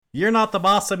You're not the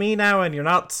boss of me now, and you're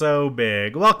not so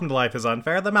big. Welcome to Life is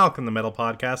Unfair, the Malcolm in the Middle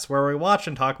podcast, where we watch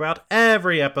and talk about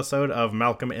every episode of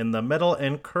Malcolm in the Middle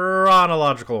in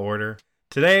chronological order.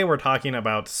 Today we're talking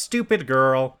about Stupid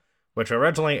Girl, which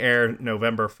originally aired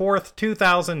November 4th,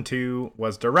 2002,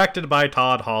 was directed by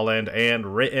Todd Holland,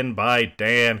 and written by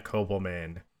Dan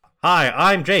Kopelman. Hi,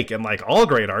 I'm Jake, and like all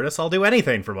great artists, I'll do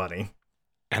anything for money.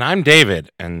 And I'm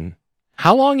David, and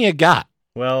how long you got?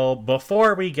 Well,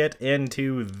 before we get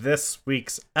into this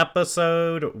week's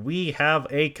episode, we have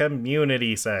a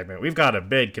community segment. We've got a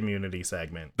big community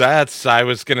segment. I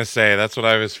was going to say, that's what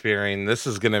I was fearing. This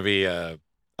is going to be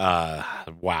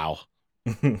wow.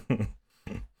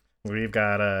 We've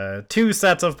got 2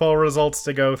 sets of poll results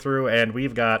to go through, and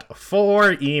we've got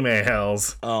 4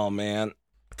 emails. Oh, man.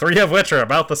 3 of which are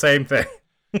about the same thing.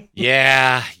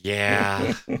 Yeah.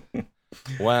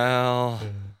 Well,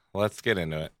 let's get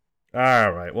into it.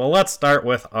 All right, well, let's start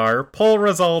with our poll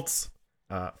results.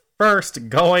 First,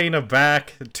 going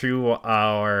back to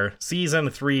our Season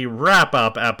 3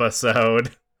 wrap-up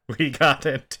episode, we got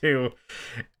into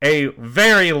a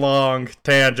very long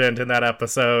tangent in that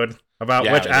episode about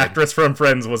which actress from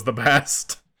Friends was the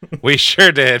best. We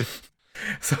sure did.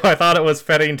 So I thought it was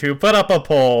fitting to put up a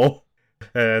poll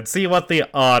and see what the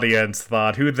audience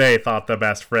thought, who they thought the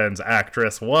best Friends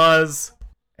actress was.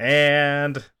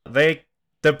 And they,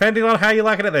 depending on how you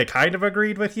look at it, they kind of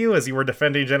agreed with you as you were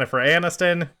defending Jennifer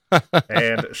Aniston.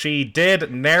 And she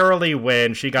did narrowly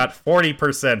win. She got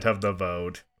 40% of the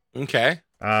vote. Okay.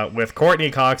 With Courtney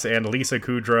Cox and Lisa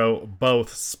Kudrow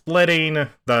both splitting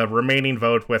the remaining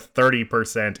vote with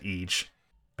 30% each.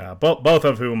 Both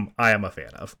of whom I am a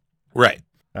fan of. Right.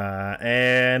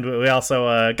 And we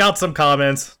also got some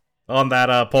comments on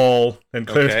that poll,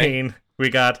 including... Okay. We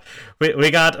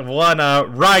got one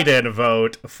write-in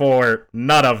vote for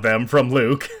none of them from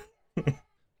Luke.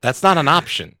 That's not an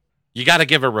option. You got to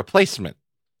give a replacement.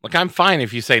 Look, I'm fine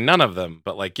if you say none of them,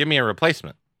 but like, give me a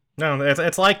replacement. No,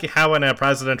 it's like how in a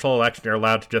presidential election you're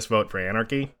allowed to just vote for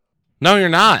anarchy. No, you're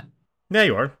not. Yeah,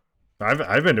 you are.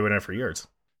 I've been doing it for years.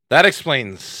 That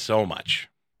explains so much.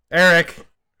 Eric,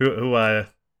 who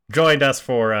joined us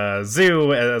for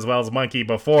Zoo as well as Monkey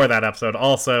before that episode,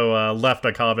 also left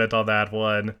a comment on that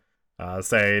one,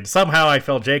 saying, somehow I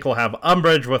feel Jake will have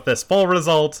umbrage with this poll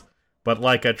result, but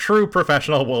like a true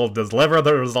professional will deliver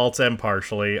the results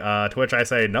impartially, to which I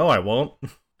say, no, I won't.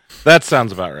 That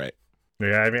sounds about right.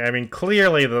 Yeah, I mean,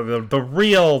 clearly the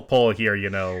real poll here,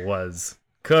 was,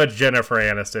 could Jennifer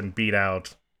Aniston beat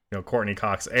out Courtney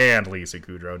Cox and Lisa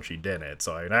Kudrow, and she didn't.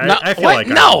 So I feel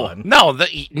like I won.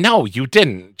 No, you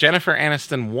didn't. Jennifer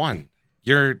Aniston won.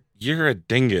 You're a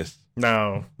dingus.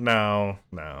 No.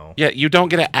 Yeah, you don't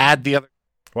get to add the other.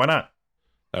 Why not?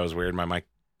 That was weird. My mic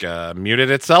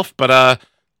muted itself. But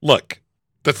look,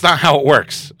 that's not how it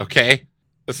works. Okay,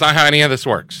 that's not how any of this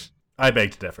works. I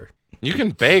beg to differ. You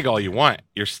can beg all you want.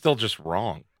 You're still just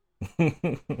wrong.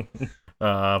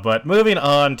 But moving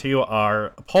on to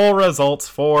our poll results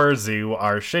for Zoo,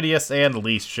 our shittiest and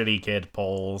least shitty kid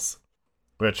polls.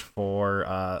 Which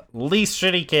for least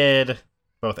shitty kid,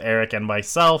 both Eric and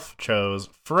myself chose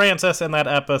Francis in that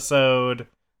episode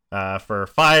for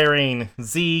firing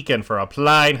Zeke and for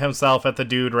applying himself at the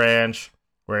Dude Ranch.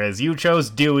 Whereas you chose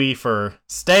Dewey for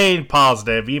staying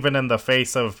positive even in the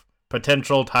face of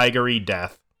potential tigery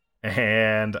death.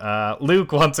 And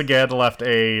Luke once again left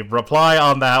a reply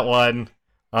on that one,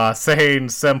 saying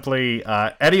simply,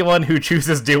 anyone who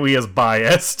chooses Dewey is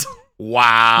biased.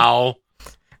 Wow.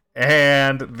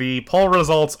 And the poll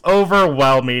results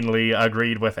overwhelmingly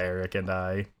agreed with Eric and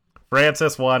I.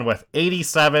 Francis won with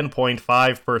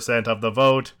 87.5% of the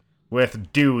vote,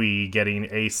 with Dewey getting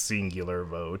a singular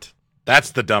vote.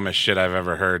 That's the dumbest shit I've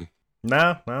ever heard.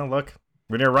 No, well, look,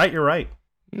 when you're right, you're right.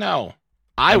 No.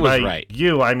 I was right.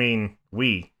 You, I mean,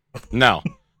 we. No,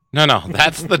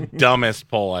 that's the dumbest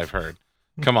poll I've heard.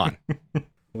 Come on.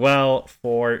 Well,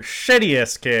 for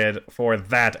shittiest kid for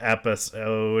that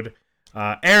episode,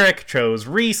 Eric chose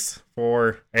Reese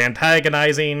for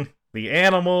antagonizing the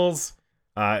animals.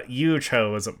 You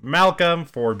chose Malcolm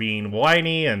for being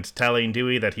whiny and telling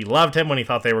Dewey that he loved him when he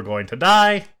thought they were going to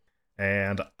die.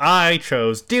 And I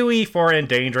chose Dewey for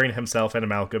endangering himself and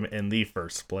Malcolm in the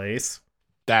first place.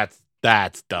 That's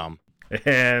dumb.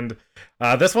 And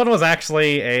this one was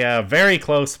actually a very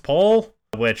close poll,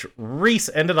 which Reese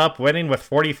ended up winning with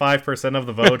 45% of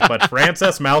the vote, but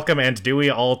Francis, Malcolm, and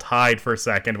Dewey all tied for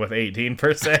second with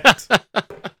 18%.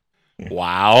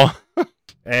 Wow.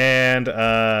 And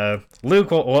Luke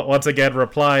once again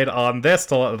replied on this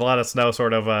to let us know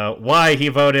sort of why he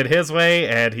voted his way,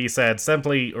 and he said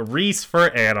simply Reese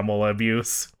for animal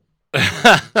abuse.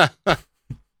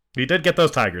 He did get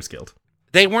those tigers killed.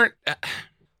 They weren't.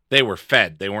 They were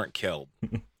fed. They weren't killed.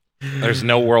 There's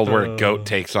no world where a goat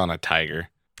takes on a tiger.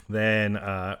 Then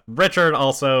Richard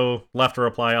also left a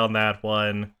reply on that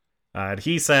one. And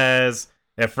he says,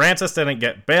 if Francis didn't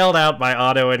get bailed out by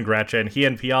Otto and Gretchen, he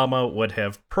and Piamo would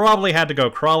have probably had to go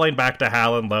crawling back to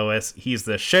Hal and Lois. He's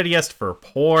the shittiest for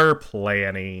poor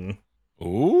planning.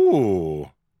 Ooh.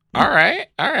 All right.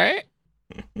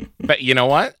 But you know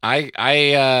what? I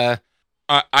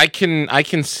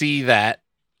can see that.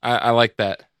 I like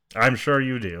that. I'm sure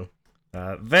you do.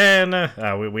 Then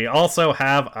we also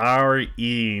have our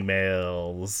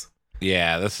emails.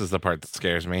 Yeah, this is the part that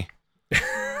scares me.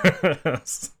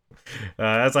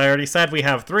 As I already said, we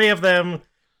have 3 of them,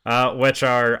 which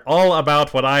are all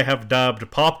about what I have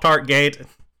dubbed Pop-Tart Gate.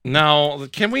 No,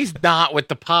 can we not with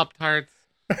the Pop-Tarts?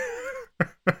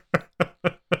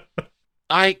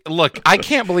 I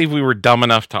can't believe we were dumb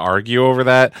enough to argue over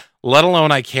that, let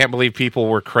alone I can't believe people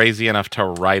were crazy enough to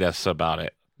write us about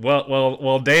it.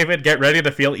 Well, David, get ready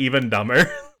to feel even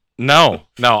dumber. No,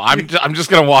 I'm just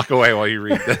gonna walk away while you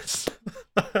read this.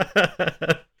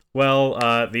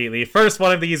 Well, the first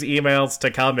one of these emails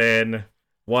to come in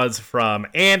was from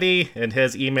Andy, and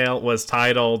his email was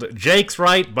titled, Jake's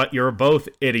right, but you're both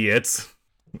idiots.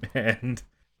 And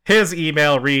his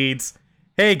email reads,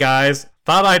 hey guys,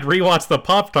 thought I'd rewatch the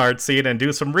Pop-Tart scene and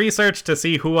do some research to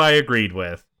see who I agreed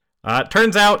with.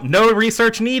 Turns out, no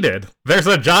research needed. There's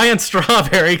a giant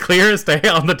strawberry clear as day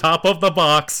on the top of the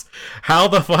box. How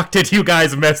the fuck did you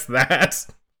guys miss that?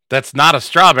 That's not a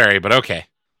strawberry, but okay.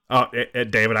 Oh,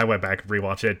 David, I went back and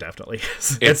rewatched it. Definitely,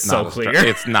 it's so clear.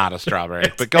 It's not a strawberry,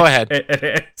 but go ahead.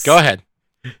 It is. Go ahead.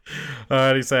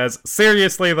 He says,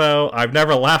 seriously though, I've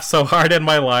never laughed so hard in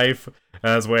my life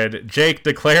as when Jake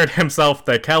declared himself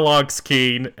the Kellogg's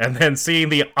King, and then seeing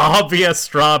the obvious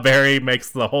strawberry makes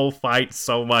the whole fight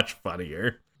so much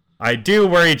funnier. I do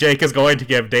worry Jake is going to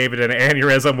give David an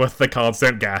aneurysm with the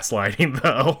constant gaslighting,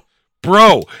 though.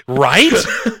 Bro, right?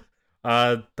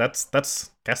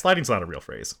 That's gaslighting's not a real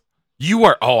phrase. You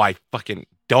are. Oh, I fucking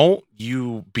don't.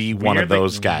 You be one of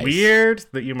those guys. Weird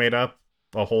that you made up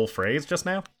a whole phrase just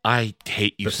now. I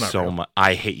hate you so much.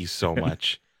 I hate you so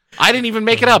much. I didn't even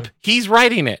make it up. He's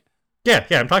writing it. Yeah.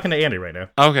 I'm talking to Andy right now.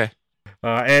 Okay.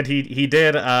 And he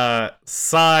did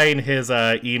sign his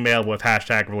email with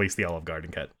hashtag release the Olive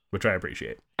Garden cut, which I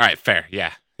appreciate. All right, fair.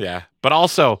 Yeah. But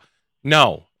also,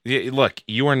 no. Look,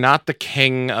 you are not the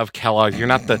king of Kellogg.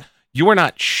 You are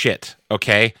not shit,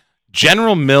 okay?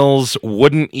 General Mills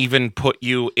wouldn't even put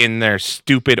you in their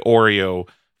stupid Oreo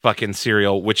fucking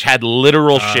cereal, which had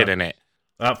literal shit in it.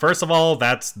 First of all,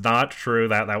 that's not true.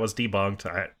 That was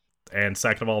debunked. And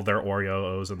second of all, they're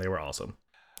Oreos, and they were awesome.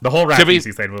 The whole rat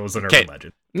feces thing was an urban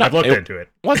legend. No, I've looked into it.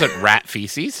 Wasn't rat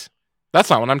feces. That's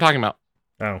not what I'm talking about.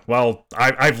 Oh, well,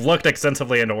 I've looked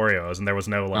extensively into Oreos, and there was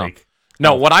no, like...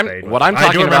 No, what I'm talking about...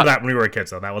 I do remember that when we were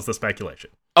kids, though. That was the speculation.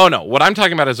 Oh, no. What I'm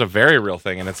talking about is a very real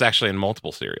thing, and it's actually in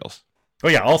multiple cereals. Oh,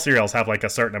 yeah. All cereals have, like, a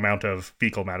certain amount of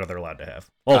fecal matter they're allowed to have.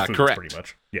 All foods, correct. Pretty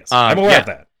much. Yes. I'm aware of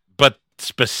that. But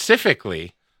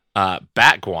specifically,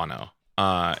 bat guano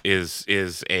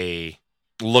is a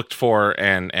looked for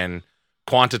and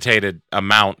quantitated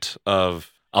amount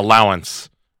of allowance,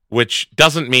 which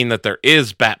doesn't mean that there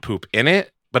is bat poop in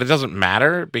it, but it doesn't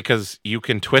matter because you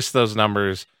can twist those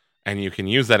numbers and you can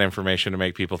use that information to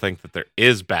make people think that there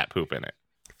is bat poop in it.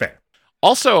 Fair.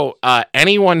 Also,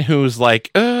 anyone who's like,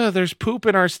 there's poop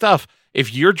in our stuff.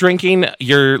 If you're drinking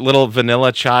your little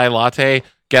vanilla chai latte,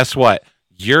 guess what?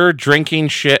 You're drinking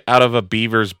shit out of a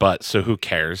beaver's butt, so who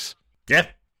cares? Yeah.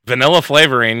 Vanilla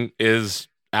flavoring is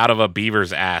out of a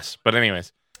beaver's ass. But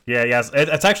anyways. Yeah, yes.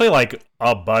 It's actually like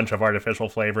a bunch of artificial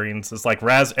flavorings. It's like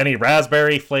any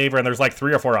raspberry flavor, and there's like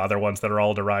 3 or 4 other ones that are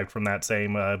all derived from that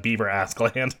same beaver ass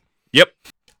gland. Yep.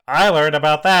 I learned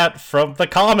about that from the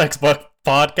comics book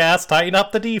podcast, Tighten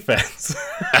Up the Defense.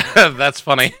 That's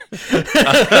funny.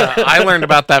 I learned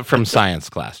about that from science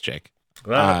class, Jake.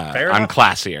 I'm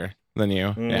classier than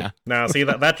you. Yeah. Now, see,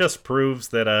 that just proves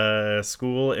that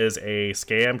school is a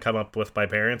scam come up with by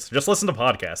parents. Just listen to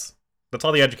podcasts. That's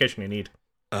all the education you need.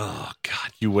 Oh,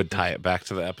 God, you would tie it back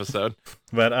to the episode.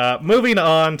 But moving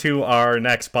on to our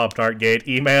next Pop-Tart Gate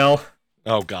email.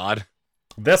 Oh, God.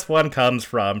 This one comes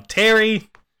from Terry,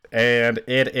 and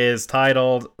it is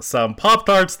titled, Some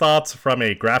Pop-Tarts Thoughts from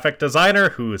a Graphic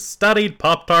Designer Who Studied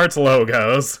Pop-Tarts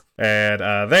Logos. And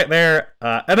their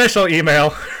initial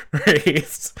email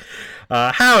reads,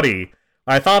 Howdy.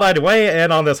 I thought I'd weigh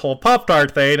in on this whole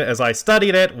Pop-Tart thing as I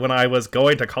studied it when I was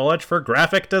going to college for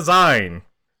graphic design.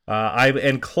 I'm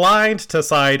inclined to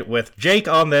side with Jake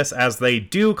on this as they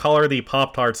do color the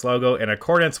Pop-Tarts logo in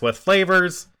accordance with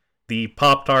flavors. the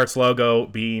Pop-Tarts logo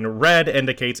being red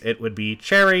indicates it would be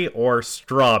cherry or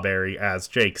strawberry, as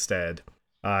Jake said.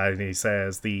 And he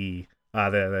says the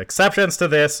exceptions to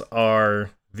this are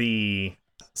the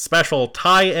special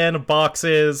tie-in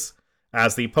boxes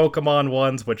as the Pokemon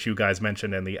ones, which you guys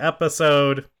mentioned in the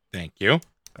episode. Thank you.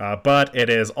 But it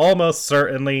is almost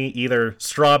certainly either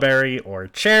strawberry or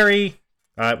cherry.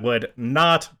 It would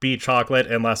not be chocolate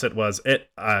unless it was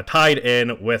tied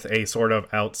in with a sort of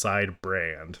outside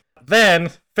brand. Then,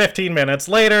 15 minutes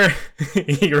later,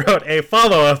 he wrote a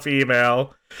follow-up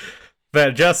email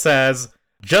that just says,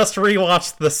 "Just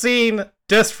rewatched the scene,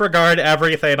 disregard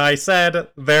everything I said,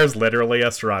 there's literally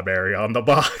a strawberry on the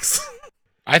box."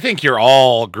 I think you're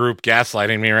all group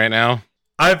gaslighting me right now.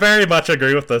 I very much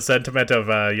agree with the sentiment of,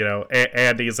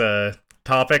 Andy's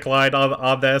topic line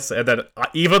on this, and that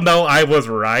even though I was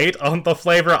right on the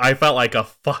flavor, I felt like a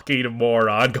fucking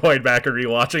moron going back and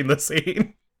rewatching the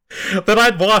scene that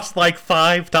I'd watched like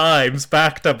 5 times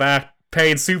back to back,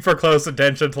 paying super close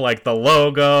attention to like the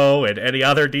logo and any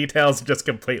other details, and just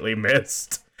completely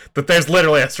missed that there's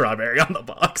literally a strawberry on the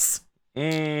box.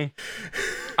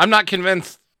 I'm not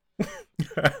convinced.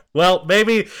 Well,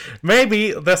 maybe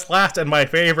this last and my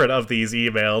favorite of these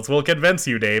emails will convince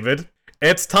you, David.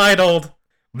 It's titled,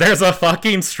 "There's a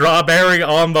fucking strawberry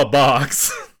on the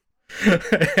box."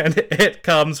 And it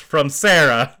comes from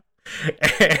Sarah.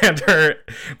 And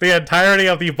the entirety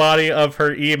of the body of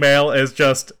her email is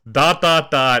just ...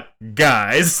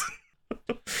 guys.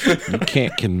 You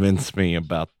can't convince me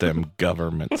about them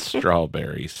government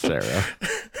strawberries, Sarah.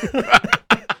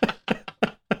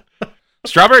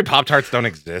 Strawberry Pop-Tarts don't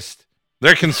exist.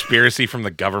 They're a conspiracy from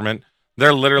the government.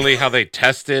 They're literally how they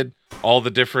tested all the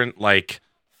different, like,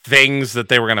 things that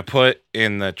they were going to put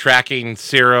in the tracking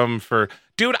serum for...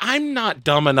 Dude, I'm not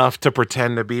dumb enough to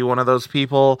pretend to be one of those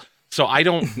people, so I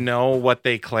don't know what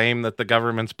they claim that the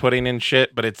government's putting in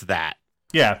shit, but it's that.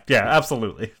 Yeah,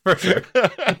 absolutely. For sure.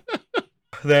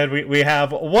 Then we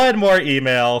have one more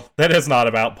email that is not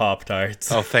about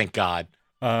Pop-Tarts. Oh, thank God.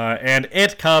 And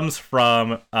it comes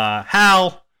from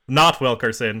Hal, not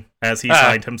Wilkerson, as he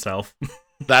signed himself.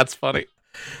 That's funny.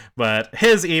 But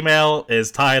his email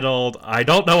is titled, I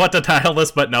don't know what to title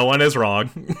this, but no one is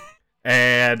wrong.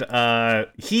 And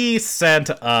he sent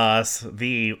us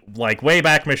the like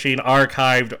Wayback Machine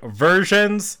archived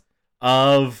versions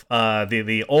of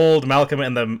the old Malcolm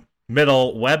in the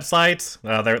Middle website.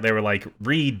 They were like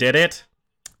redid it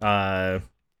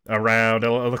around, it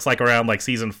looks like around like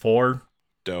season 4.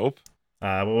 Dope.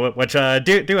 Which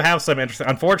do have some interesting.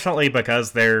 Unfortunately,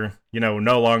 because they're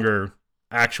no longer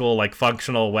actual like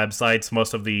functional websites,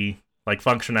 most of the like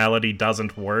functionality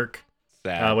doesn't work,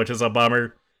 which is a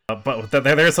bummer. But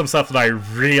there's some stuff that I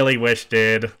really wish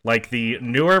did. Like the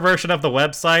newer version of the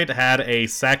website had a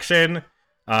section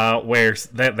where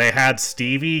they had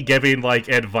Stevie giving like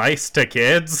advice to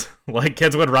kids. Like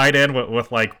kids would write in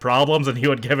with like problems, and he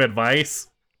would give advice.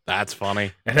 That's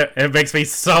funny. And it makes me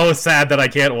so sad that I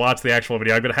can't watch the actual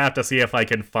video. I'm gonna have to see if I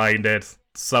can find it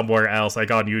somewhere else,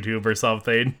 like on YouTube or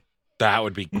something. That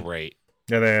would be great.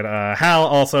 And then Hal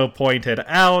also pointed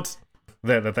out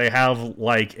that they have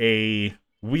like a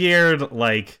weird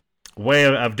like way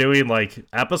of doing like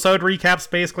episode recaps.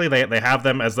 Basically, they have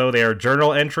them as though they are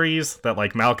journal entries that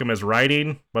like Malcolm is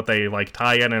writing, but they like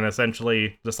tie in and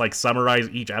essentially just like summarize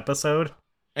each episode.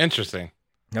 Interesting.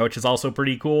 Which is also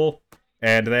pretty cool.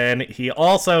 And then he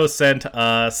also sent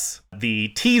us the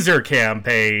teaser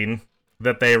campaign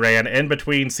that they ran in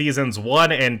between seasons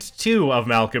 1 and 2 of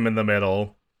Malcolm in the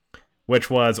Middle, which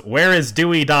was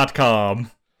whereisdewey.com,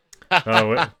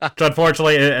 which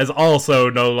unfortunately is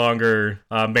also no longer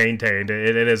maintained.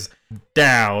 It is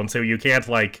down, so you can't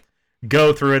like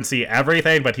go through and see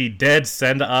everything, but he did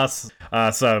send us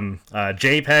some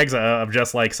JPEGs of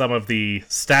just like some of the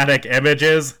static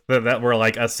images that were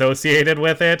like associated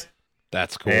with it.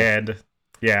 That's cool. And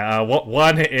yeah,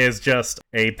 one is just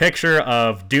a picture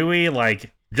of Dewey,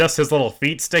 like just his little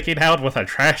feet sticking out with a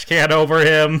trash can over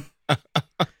him.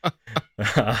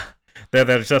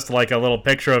 There's just like a little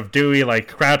picture of Dewey, like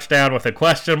crouched down with a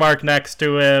question mark next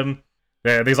to him.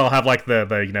 These all have like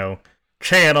the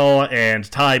channel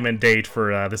and time and date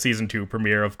for the season 2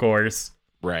 premiere, of course.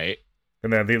 Right.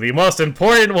 And then the most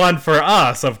important one for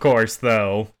us, of course,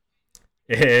 though,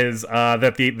 is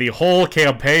that the whole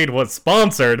campaign was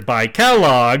sponsored by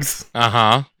Kellogg's.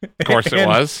 Uh-huh. Of course it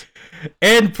was.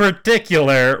 In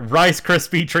particular, Rice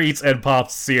Krispie Treats and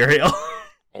Pops cereal.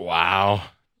 Wow.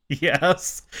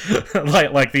 Yes.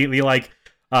 like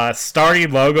the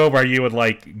starting logo where you would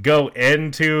like go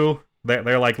into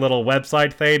their like little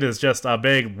website thing is just a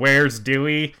big "Where's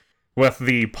Dewey?" with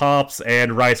the Pops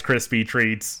and Rice Krispie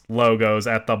Treats logos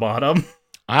at the bottom.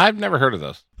 I've never heard of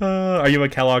those. Are you a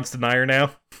Kellogg's denier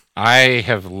now? I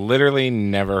have literally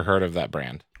never heard of that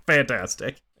brand.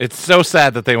 Fantastic. It's so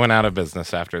sad that they went out of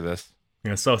business after this.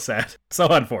 Yeah, so sad. So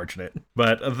unfortunate.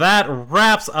 But that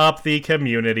wraps up the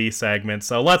community segment,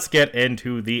 so let's get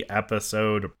into the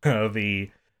episode. The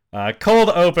cold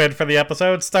open for the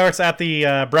episode starts at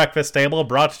the breakfast table,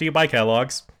 brought to you by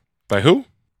Kellogg's. By who?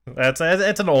 It's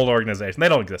an old organization. They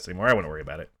don't exist anymore. I wouldn't worry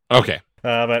about it. Okay.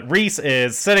 But Reese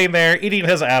is sitting there eating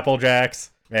his Apple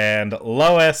Jacks, and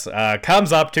Lois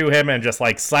comes up to him and just,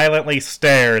 like, silently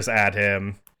stares at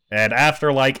him. And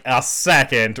after, like, a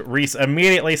second, Reese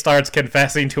immediately starts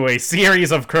confessing to a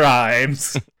series of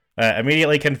crimes.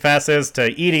 Immediately confesses to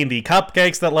eating the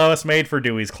cupcakes that Lois made for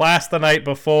Dewey's class the night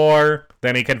before.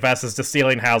 Then he confesses to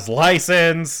stealing Hal's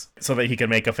license so that he can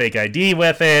make a fake ID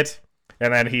with it.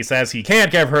 And then he says he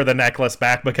can't give her the necklace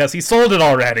back because he sold it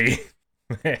already.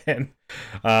 And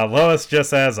Lois just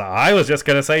says, I was just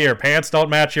going to say your pants don't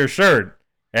match your shirt.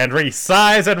 And Reese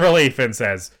sighs in relief and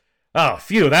says, oh,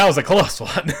 phew, that was a close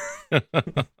one.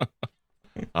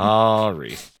 Oh,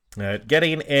 Reese.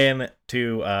 Getting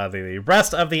into the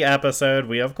rest of the episode,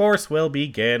 we of course will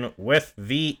begin with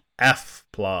the F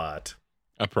plot.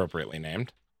 Appropriately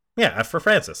named. Yeah, F for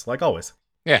Francis, like always.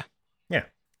 Yeah. Yeah.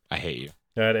 I hate you.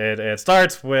 It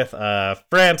starts with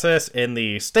Francis in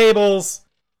the stables,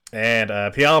 and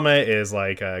Pialma is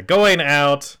like going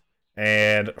out,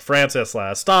 and Francis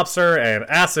stops her and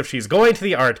asks if she's going to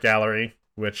the art gallery,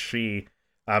 which she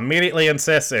immediately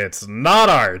insists it's not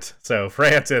art. So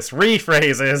Francis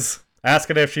rephrases,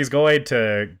 asking if she's going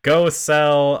to go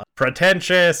sell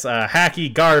pretentious,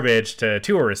 hacky garbage to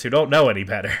tourists who don't know any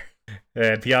better.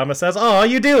 And Pialma says, oh,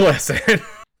 you do listen.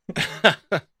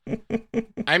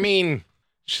 I mean,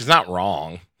 she's not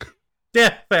wrong.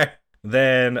 Yeah, fair.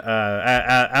 Then,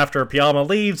 after Pialma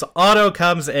leaves, Otto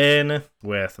comes in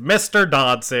with Mr.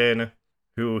 Dodson,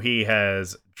 who he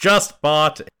has just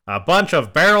bought a bunch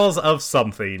of barrels of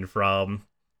something from.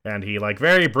 And he, like,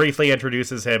 very briefly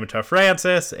introduces him to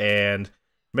Francis, and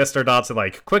Mr. Dodson,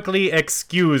 like, quickly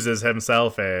excuses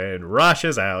himself and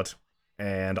rushes out.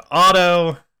 And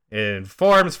Otto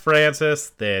informs Francis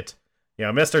that, you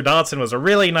know, Mr. Dodson was a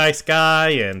really nice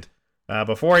guy, and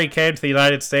before he came to the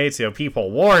United States, you know,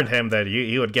 people warned him that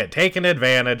he would get taken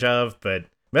advantage of, but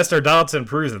Mr. Dodson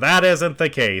proves that isn't the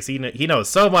case. He knows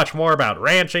so much more about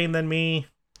ranching than me,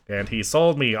 and he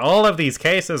sold me all of these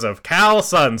cases of cow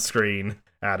sunscreen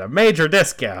at a major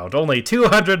discount, only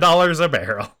 $200 a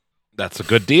barrel. That's a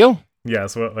good deal.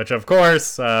 Yes, which of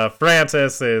course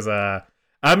Francis is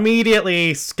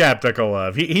immediately skeptical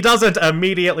of. He doesn't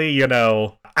immediately, you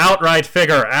know, outright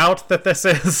figure out that this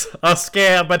is a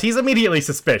scam, but he's immediately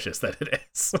suspicious that it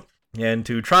is. And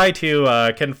to try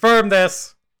to confirm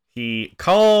this, he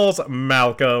calls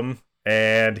Malcolm,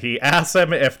 and he asks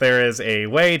him if there is a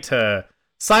way to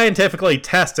scientifically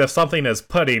test if something is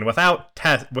pudding without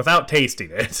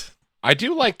tasting it. I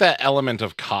do like that element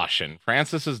of caution.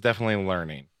 Francis is definitely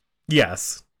learning.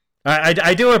 Yes.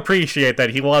 I do appreciate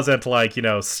that he wasn't, like, you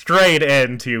know, straight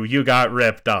into you got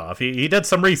ripped off. He did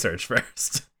some research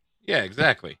first. Yeah,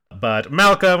 exactly. But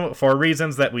Malcolm, for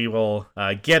reasons that we will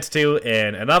get to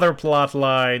in another plot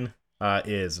line,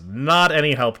 is not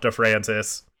any help to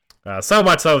Francis. So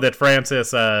much so that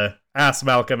Francis asked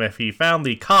Malcolm if he found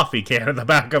the coffee can in the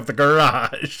back of the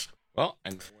garage. Well,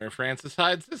 and where Francis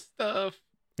hides this stuff.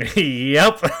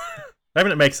 Yep. I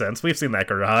mean, it makes sense. We've seen that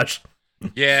garage.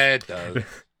 Yeah, it does.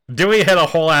 Dewey hit a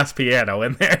whole ass piano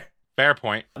in there. Fair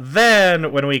point.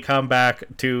 Then, when we come back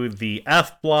to the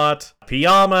F plot,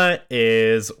 Pialma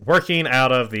is working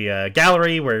out of the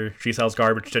gallery where she sells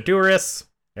garbage to tourists,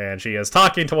 and she is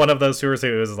talking to one of those tourists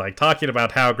who is, like, talking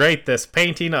about how great this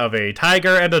painting of a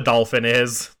tiger and a dolphin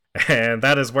is. And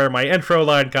that is where my intro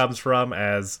line comes from,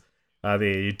 as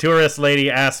the tourist lady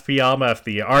asks Pialma if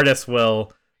the artist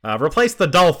will replace the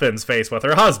dolphin's face with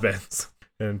her husband's.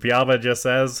 And Pialma just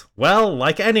says, well,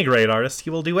 like any great artist, he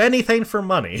will do anything for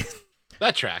money.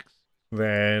 That tracks.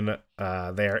 Then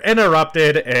they are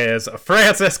interrupted as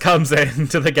Francis comes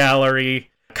into the gallery,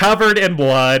 covered in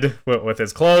blood, with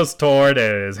his clothes torn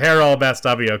and his hair all messed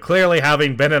up, you know, clearly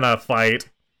having been in a fight.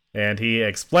 And he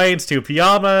explains to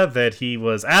Pialma that he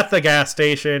was at the gas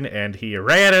station and he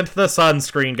ran into the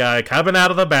sunscreen guy coming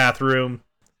out of the bathroom.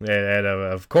 And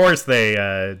of course, they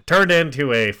turned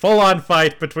into a full-on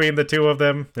fight between the two of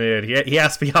them. And he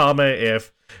asked Pialma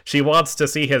if she wants to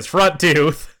see his front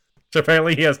tooth, which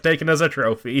apparently he has taken as a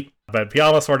trophy. But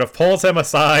Pialma sort of pulls him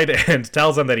aside and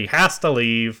tells him that he has to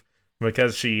leave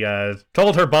because she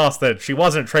told her boss that she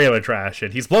wasn't trailer trash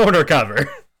and he's blowing her cover.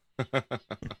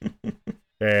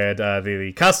 And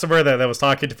the customer that was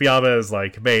talking to Fiamma is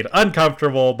like made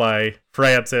uncomfortable by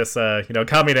Francis,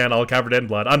 coming in all covered in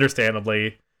blood,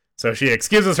 understandably. So she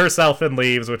excuses herself and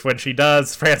leaves, which when she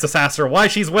does, Francis asks her why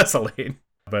she's whistling.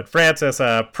 But Francis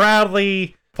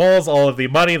proudly pulls all of the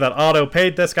money that Otto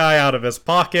paid this guy out of his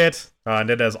pocket, and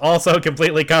it is also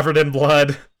completely covered in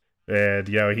blood. And,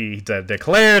 he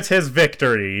declares his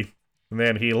victory. And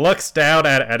then he looks down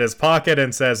at his pocket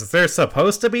and says, "Is there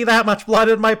supposed to be that much blood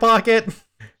in my pocket?"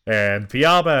 And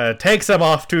Fiamma takes him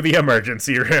off to the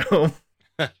emergency room.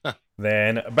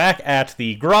 Then, back at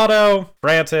the grotto,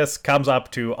 Francis comes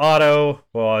up to Otto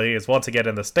while he is once again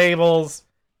in the stables.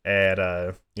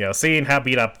 And, seeing how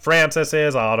beat up Francis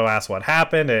is, Otto asks what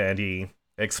happened, and he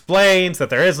explains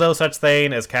that there is no such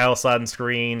thing as cow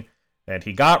sunscreen, and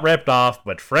he got ripped off,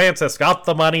 but Francis got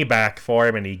the money back for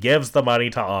him, and he gives the money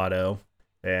to Otto.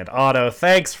 And Otto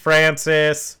thanks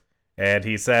Francis, and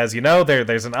he says,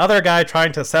 there's another guy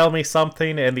trying to sell me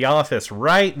something in the office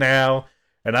right now,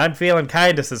 and I'm feeling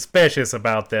kind of suspicious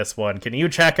about this one. Can you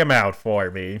check him out for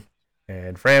me?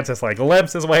 And Francis,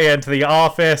 limps his way into the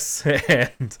office,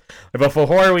 and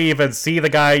before we even see the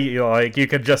guy, you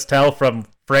can just tell from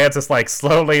Francis,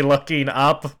 slowly looking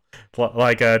up,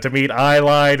 to meet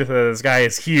eyeline. This guy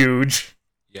is huge.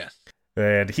 Yes.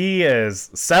 And he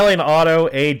is selling Otto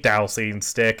a dowsing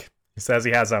stick. He says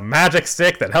he has a magic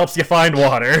stick that helps you find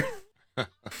water.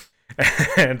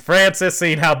 And Francis,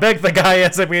 seeing how big the guy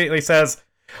is, immediately says,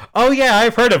 "Oh yeah,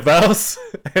 I've heard of those,"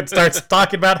 and starts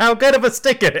talking about how good of a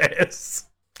stick it is.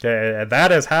 And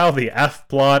that is how the F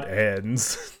plot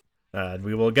ends. And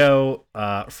we will go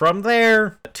from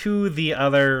there to the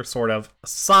other sort of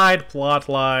side plot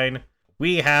line.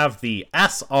 We have the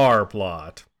SR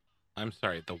plot. I'm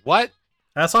sorry, the what?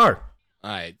 SR.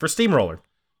 For Steamroller.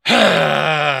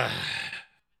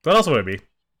 What else would it be?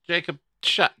 Jacob,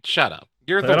 shut up.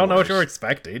 You're the I don't know what worst. you were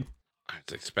expecting. I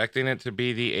was expecting it to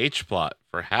be the H plot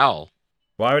for Hal.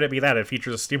 Why would it be that? It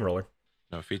features a steamroller.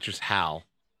 No, it features Hal.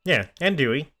 Yeah, and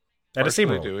Dewey. And a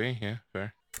steamroller. Dewey, yeah,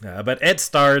 fair. But it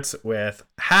starts with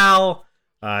Hal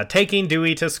taking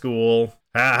Dewey to school.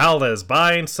 Hal is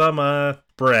buying some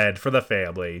bread for the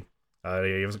family.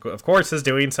 He, of course, is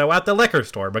doing so at the liquor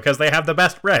store because they have the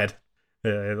best bread.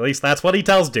 At least that's what he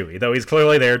tells Dewey, though he's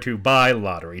clearly there to buy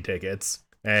lottery tickets.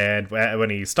 And when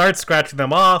he starts scratching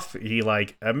them off, he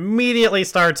immediately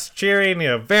starts cheering,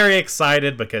 very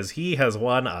excited because he has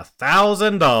won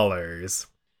 $1,000.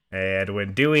 And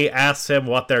when Dewey asks him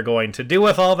what they're going to do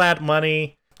with all that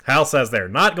money, Hal says they're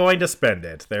not going to spend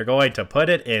it. They're going to put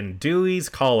it in Dewey's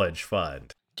college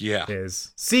fund. Yeah.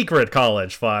 His secret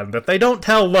college fund that they don't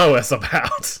tell Lois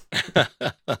about.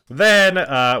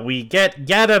 Then we get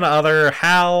yet another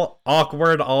Hal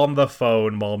awkward on the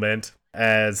phone moment.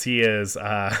 As he is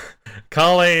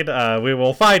calling, we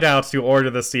will find out to order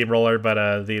the steamroller,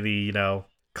 but the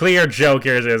clear joke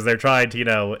here is they're trying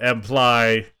to,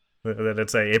 imply that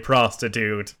it's a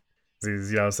prostitute.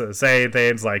 He's, saying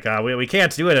things like, we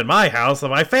can't do it in my house,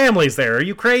 my family's there, are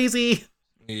you crazy?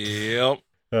 Yep.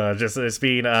 Just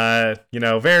being,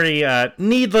 very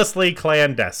needlessly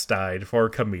clandestine for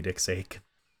comedic sake.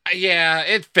 Yeah,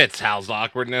 it fits Hal's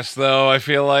awkwardness, though, I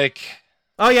feel like.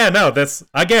 Oh yeah, no, this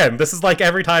is like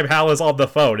every time Hal is on the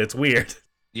phone, it's weird.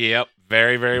 Yep,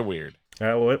 very, very weird.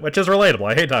 Which is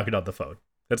relatable, I hate talking on the phone.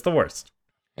 It's the worst.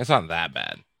 It's not that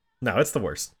bad. No, it's the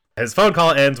worst. His phone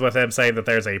call ends with him saying that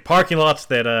there's a parking lot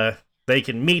that they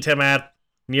can meet him at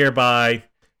nearby,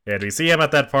 and we see him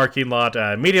at that parking lot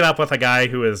meeting up with a guy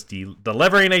who is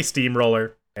delivering a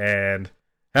steamroller, and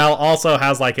Hal also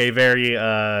has a very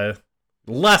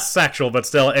less sexual but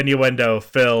still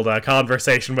innuendo-filled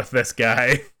conversation with this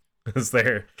guy. As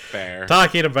they're fair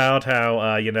talking about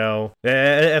how,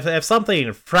 if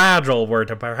something fragile were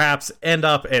to perhaps end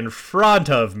up in front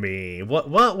of me,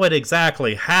 what would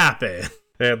exactly happen?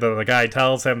 And the guy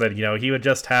tells him that, he would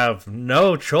just have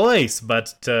no choice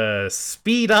but to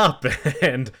speed up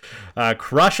and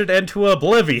crush it into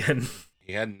oblivion.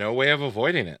 He had no way of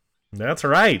avoiding it. That's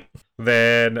right.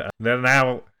 Then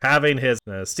now having his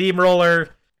steamroller,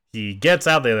 he gets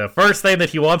out the first thing that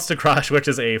he wants to crush, which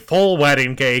is a full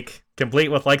wedding cake, complete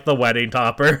with the wedding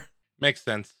topper. Makes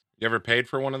sense. You ever paid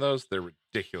for one of those? They're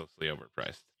ridiculously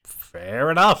overpriced.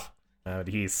 Fair enough.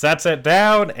 He sets it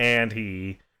down and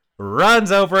he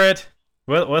runs over it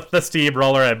with the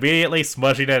steamroller, immediately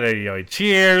smushing it, and he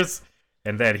cheers,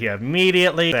 and then he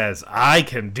immediately says, "I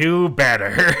can do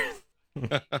better."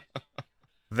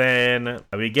 Then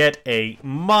we get a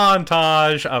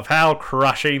montage of Hal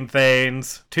crushing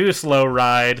things to Slow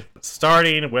Ride,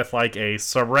 starting with a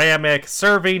ceramic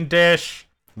serving dish,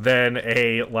 then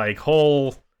a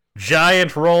whole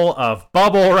giant roll of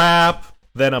bubble wrap,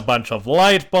 then a bunch of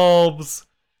light bulbs,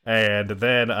 and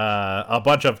then a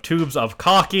bunch of tubes of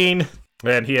caulking.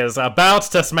 And he is about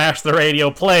to smash the radio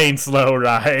playing Slow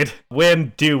Ride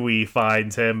when Dewey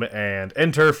finds him and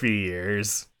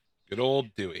interferes. Good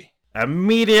old Dewey.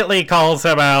 Immediately calls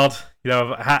him out,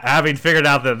 having figured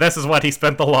out that this is what he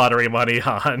spent the lottery money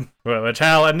on. Which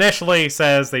Hal initially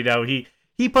says that,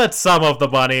 he put some of the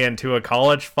money into a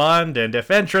college fund, and if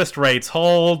interest rates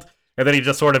hold, and then he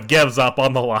just sort of gives up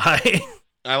on the lie.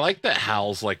 I like that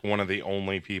Hal's like one of the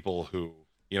only people who,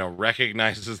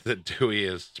 recognizes that Dewey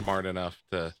is smart enough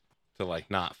to like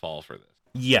not fall for this.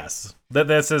 Yes,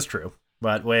 this is true.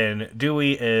 But when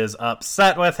Dewey is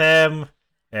upset with him,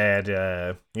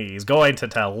 and he's going to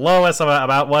tell Lois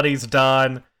about what he's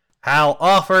done, Hal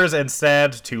offers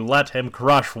instead to let him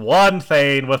crush one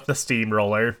Thane with the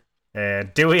steamroller.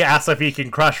 And Dewey asks if he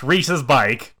can crush Reese's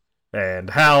bike. And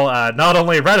Hal not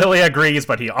only readily agrees,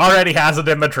 but he already has it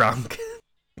in the trunk.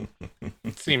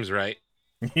 Seems right.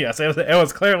 Yes, it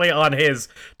was clearly on his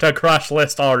to-crush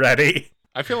list already.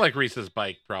 I feel like Reese's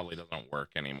bike probably doesn't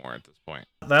work anymore at this point.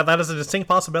 That is a distinct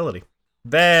possibility.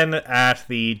 Then, at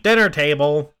the dinner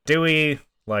table, Dewey,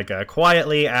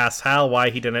 quietly asks Hal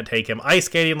why he didn't take him ice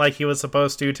skating like he was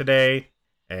supposed to today.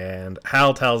 And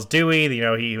Hal tells Dewey,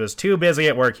 he was too busy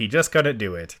at work, he just couldn't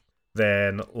do it.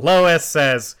 Then Lois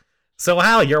says, "So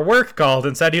Hal, your work called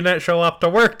and said you didn't show up to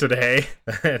work today."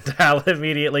 And Hal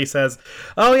immediately says,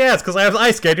 "Oh yes, because I was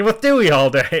ice skating with Dewey all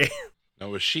day." No,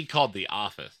 it was she called the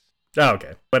office. Oh,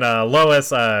 okay. When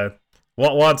Lois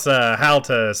wants Hal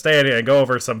to stay and go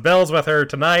over some bills with her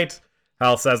tonight,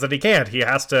 Hal says that he can't. He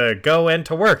has to go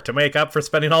into work to make up for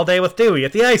spending all day with Dewey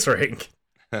at the ice rink.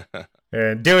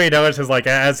 And Dewey notices,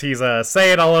 as he's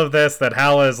saying all of this, that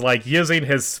Hal is, using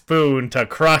his spoon to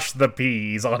crush the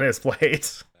peas on his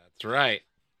plate. That's right.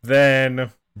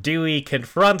 Then Dewey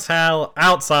confronts Hal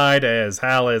outside as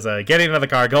Hal is getting into the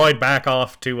car, going back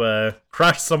off to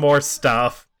crush some more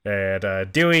stuff.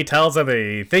 And Dewey tells him that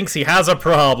he thinks he has a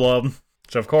problem,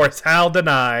 which of course Hal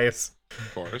denies.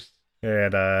 Of course.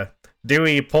 And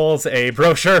Dewey pulls a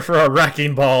brochure for a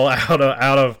wrecking ball out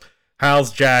of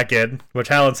Hal's jacket, which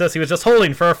Hal insists he was just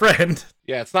holding for a friend.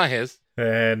 Yeah, it's not his.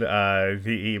 And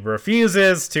he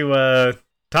refuses to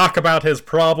talk about his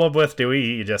problem with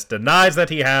Dewey. He just denies that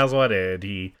he has one, and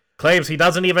he claims he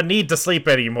doesn't even need to sleep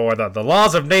anymore. The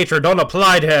laws of nature don't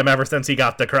apply to him ever since he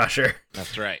got the crusher.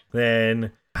 That's right.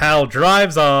 Then Hal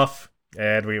drives off,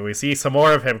 and we see some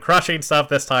more of him crushing stuff,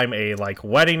 this time a,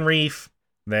 wedding wreath.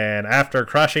 Then after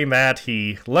crushing that,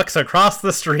 he looks across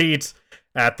the street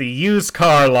at the used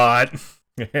car lot.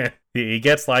 He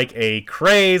gets, a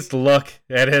crazed look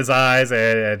at his eyes,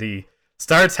 and he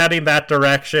starts heading that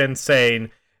direction, saying,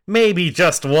 "Maybe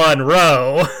just one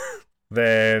row."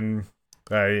 Then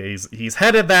he's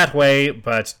headed that way,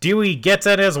 but Dewey gets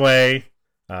in his way,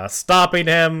 stopping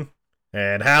him.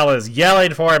 And Hal is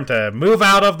yelling for him to move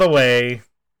out of the way,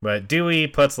 but Dewey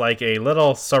puts a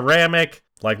little ceramic,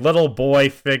 little boy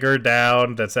figure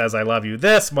down that says "I love you"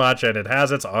 this much, and it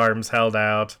has its arms held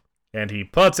out. And he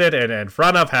puts it in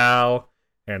front of Hal,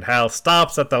 and Hal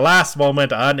stops at the last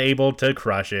moment, unable to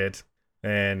crush it.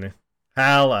 And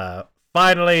Hal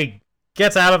finally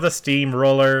gets out of the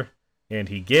steamroller, and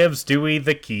he gives Dewey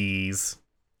the keys,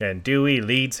 and Dewey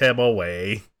leads him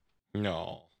away.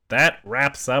 No. That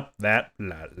wraps up that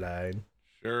plotline.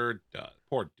 Sure does.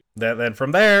 Poor Dewey. Then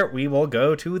from there, we will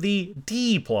go to the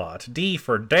D plot. D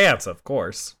for dance, of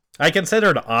course. I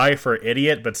considered I for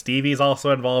idiot, but Stevie's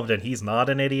also involved, and he's not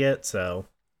an idiot, so...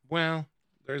 Well,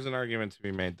 there's an argument to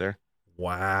be made there.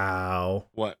 Wow.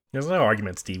 What? There's no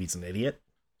argument Stevie's an idiot.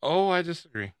 Oh, I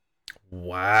disagree.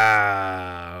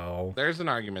 Wow. There's an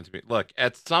argument to be... Look,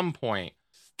 at some point,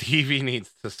 Stevie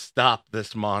needs to stop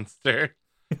this monster.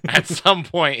 At some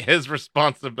point, his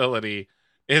responsibility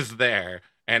is there,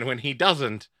 and when he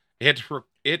doesn't, it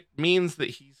means that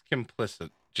he's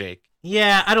complicit, Jake.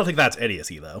 Yeah, I don't think that's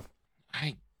idiocy, though.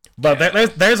 But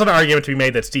there's an argument to be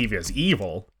made that Stevie is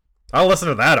evil. I'll listen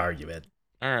to that argument.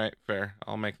 All right, fair.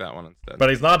 I'll make that one instead. But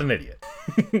he's not an idiot.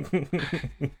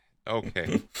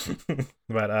 Okay.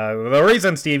 But the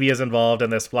reason Stevie is involved in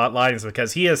this plotline is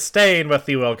because he is staying with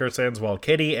the Wilkersons while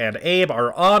Kitty and Abe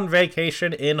are on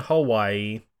vacation in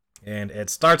Hawaii. And it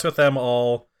starts with them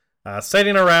all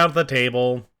sitting around the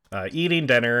table, eating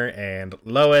dinner, and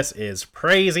Lois is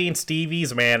praising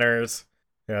Stevie's manners,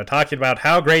 talking about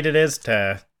how great it is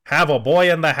to have a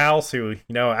boy in the house who,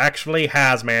 actually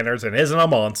has manners and isn't a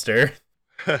monster.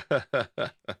 That's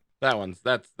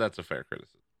a fair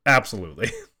criticism.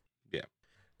 Absolutely. Yeah.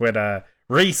 When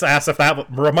Reese asks if that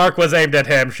remark was aimed at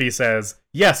him. She says,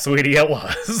 yes, sweetie, it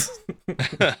was.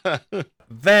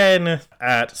 Then,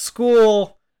 at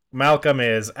school, Malcolm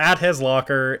is at his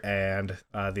locker, and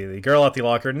the girl at the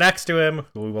locker next to him,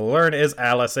 who we will learn is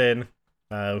Allison,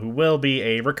 who will be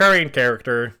a recurring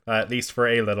character, at least for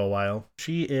a little while.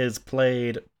 She is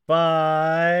played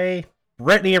by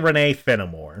Brittany Renee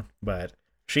Finnemore, but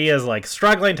she is, like,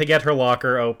 struggling to get her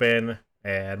locker open,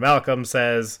 and Malcolm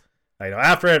says,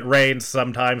 after it rains,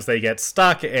 sometimes they get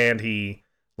stuck, and he,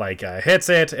 hits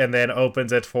it, and then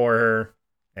opens it for her,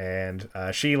 and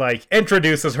she,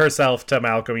 introduces herself to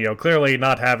Malcolm, clearly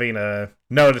not having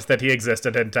noticed that he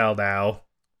existed until now,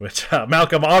 which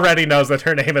Malcolm already knows that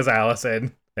her name is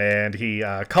Allison, and he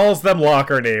calls them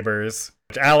locker neighbors,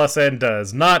 which Allison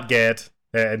does not get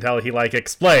until he,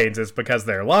 explains it's because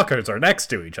their lockers are next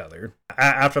to each other.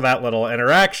 After that little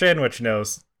interaction, which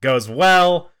goes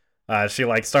well, she,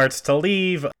 starts to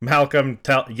leave. Malcolm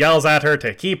yells at her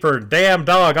to keep her damn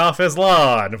dog off his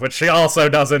lawn, which she also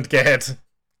doesn't get.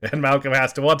 And Malcolm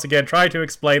has to once again try to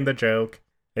explain the joke.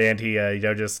 And he,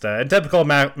 just in typical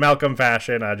Malcolm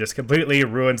fashion, just completely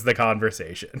ruins the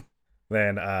conversation.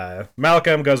 Then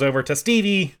Malcolm goes over to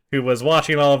Stevie, who was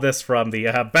watching all of this from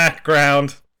the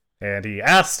background. And he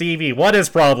asks Stevie what his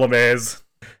problem is,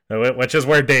 which is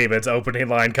where David's opening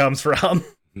line comes from.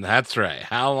 That's right.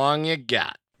 How long you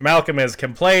got? Malcolm is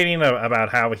complaining about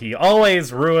how he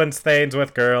always ruins things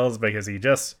with girls because he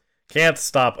just can't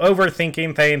stop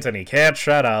overthinking things and he can't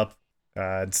shut up.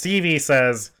 Stevie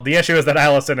says the issue is that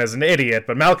Allison is an idiot,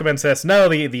 but Malcolm insists, no,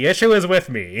 the issue is with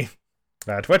me.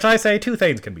 To which I say two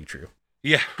things can be true.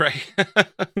 Yeah, right.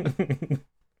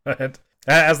 But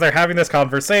as they're having this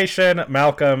conversation,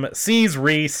 Malcolm sees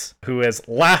Reese, who is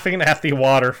laughing at the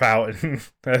water fountain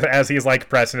as he's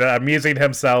pressing it, amusing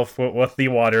himself with the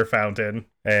water fountain.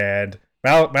 And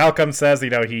Malcolm says,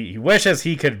 he wishes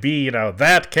he could be,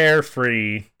 that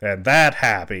carefree and that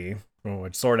happy,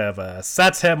 which sort of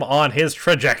sets him on his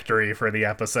trajectory for the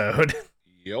episode.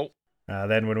 Yep.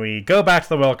 Then when we go back to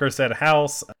the Wilkerson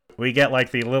house, we get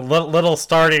the little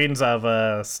startings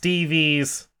of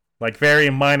Stevie's very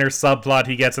minor subplot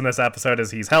he gets in this episode is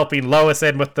he's helping Lois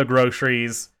in with the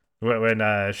groceries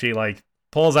when she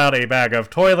pulls out a bag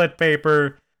of toilet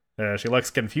paper. She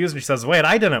looks confused and she says, wait,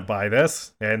 I didn't buy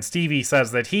this. And Stevie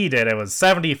says that he did. It was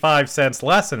 75 cents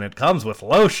less and it comes with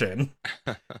lotion.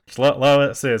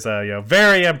 Lois is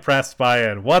very impressed by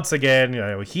it. Once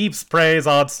again, heaps praise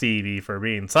on Stevie for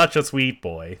being such a sweet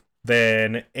boy.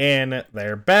 Then, in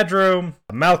their bedroom,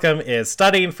 Malcolm is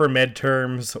studying for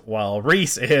midterms, while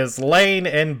Reese is laying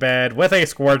in bed with a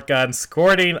squirt gun,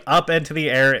 squirting up into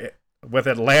the air with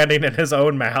it landing in his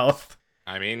own mouth.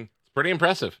 I mean, it's pretty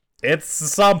impressive. It's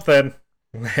something.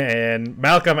 And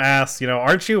Malcolm asks,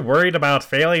 aren't you worried about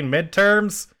failing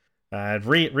midterms?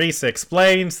 Reese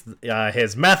explains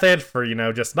his method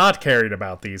for, just not caring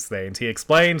about these things. He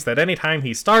explains that anytime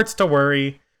he starts to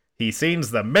worry, he sings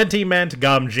the Minty Mint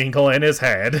gum jingle in his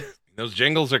head. Those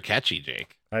jingles are catchy,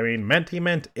 Jake. I mean, Minty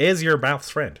Mint is your mouth's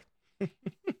friend.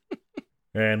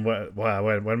 And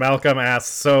when Malcolm asks,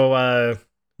 so,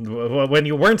 when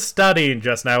you weren't studying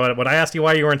just now, when I asked you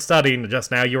why you weren't studying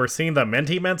just now, you were singing the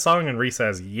Minty Mint song? And Reese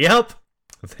says, yep.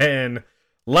 Then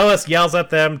Lois yells at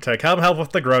them to come help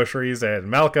with the groceries, and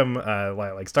Malcolm,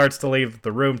 starts to leave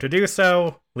the room to do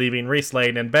so, leaving Reese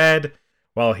laying in bed,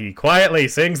 while he quietly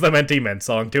sings the Minty Mint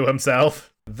song to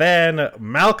himself. Then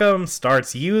Malcolm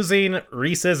starts using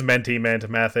Reese's Minty Mint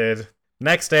method.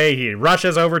 Next day, he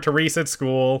rushes over to Reese at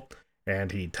school,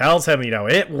 and he tells him,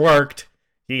 it worked.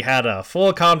 He had a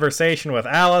full conversation with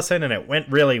Allison, and it went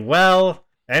really well.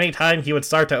 Anytime he would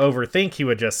start to overthink, he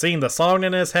would just sing the song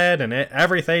in his head, and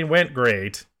everything went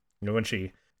great. When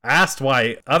she asked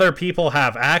why other people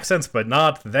have accents but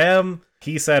not them,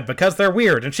 he said because they're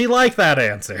weird, and she liked that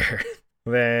answer.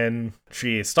 Then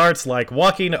she starts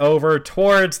walking over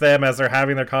towards them as they're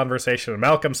having their conversation, and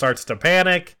Malcolm starts to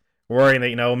panic, worrying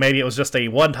that, maybe it was just a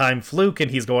one-time fluke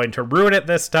and he's going to ruin it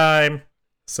this time.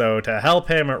 So to help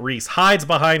him, Reese hides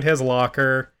behind his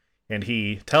locker, and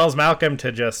he tells Malcolm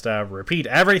to just repeat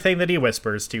everything that he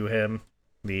whispers to him.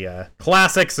 The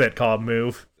classic sitcom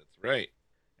move. That's right.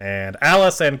 And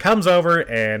Allison comes over,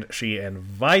 and she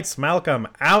invites Malcolm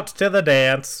out to the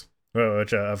dance,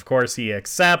 which, of course, he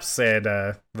accepts, and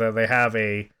they have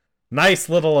a nice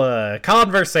little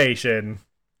conversation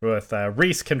with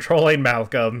Reese controlling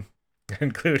Malcolm,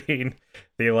 including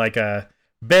the,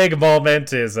 big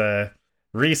moment is,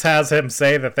 Reese has him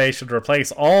say that they should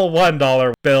replace all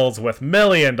 $1 bills with $1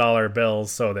 million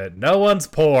bills so that no one's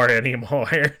poor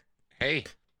anymore. Hey,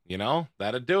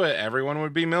 that'd do it. Everyone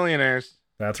would be millionaires.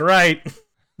 That's right.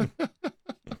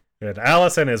 And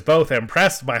Allison is both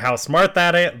impressed by how smart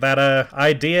that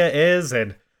idea is,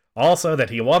 and also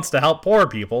that he wants to help poor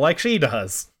people like she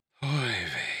does. Oy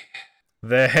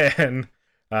Then,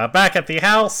 back at the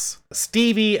house,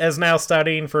 Stevie is now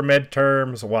studying for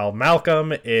midterms, while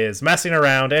Malcolm is messing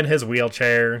around in his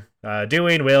wheelchair,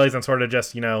 doing wheelies and sort of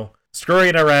just,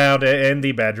 screwing around in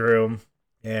the bedroom.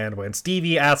 And when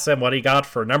Stevie asks him what he got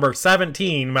for number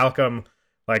 17, Malcolm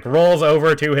rolls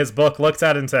over to his book, looks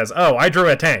at it, and says, "Oh, I drew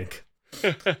a tank."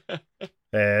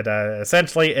 And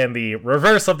essentially, in the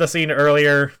reverse of the scene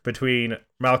earlier between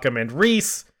Malcolm and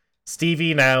Reese,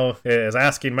 Stevie now is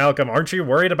asking Malcolm, "Aren't you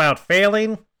worried about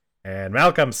failing?" And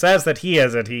Malcolm says that he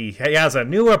isn't. He has a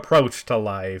new approach to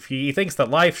life. He thinks that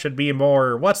life should be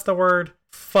more, what's the word?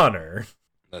 Funner.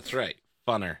 That's right.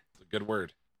 Funner. It's a good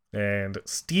word. And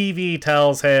Stevie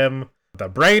tells him, "The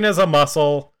brain is a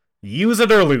muscle. Use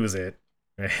it or lose it."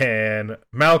 And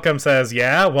Malcolm says,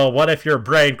 "Yeah, well, what if your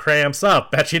brain cramps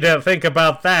up? Bet you didn't think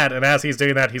about that." And as he's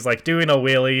doing that, he's doing a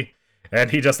wheelie,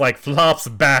 and he just flops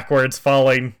backwards,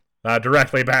 falling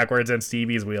directly backwards in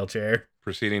Stevie's wheelchair.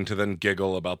 Proceeding to then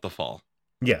giggle about the fall.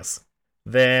 Yes.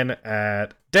 Then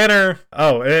at dinner,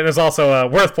 it is also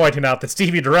worth pointing out that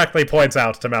Stevie directly points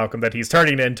out to Malcolm that he's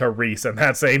turning into Reese in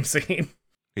that same scene.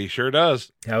 He sure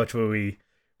does. Which we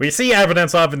see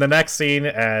evidence of in the next scene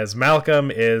as Malcolm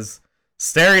is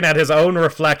staring at his own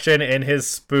reflection in his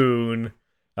spoon,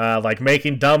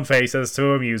 making dumb faces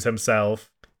to amuse himself.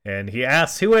 And he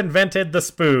asks who invented the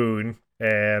spoon,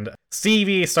 and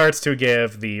Stevie starts to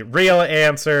give the real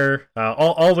answer.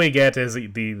 All we get is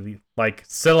the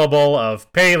syllable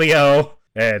of paleo,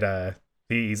 and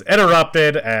he's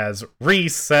interrupted as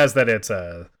Reese says that it's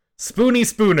a spoony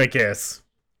spoonicus,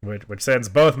 which sends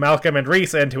both Malcolm and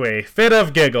Reese into a fit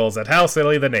of giggles at how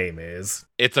silly the name is.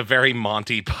 It's a very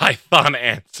Monty Python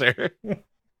answer.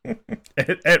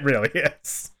 It really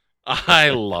is.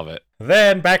 I love it.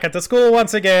 Then, back at the school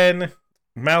once again,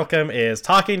 Malcolm is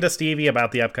talking to Stevie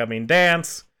about the upcoming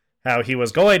dance, how he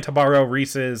was going to borrow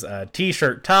Reese's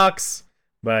t-shirt tux,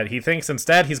 but he thinks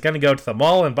instead he's going to go to the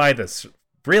mall and buy this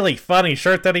really funny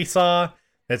shirt that he saw.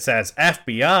 It says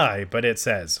FBI, but it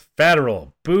says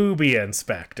Federal Booby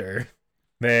Inspector.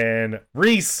 Then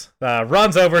Reese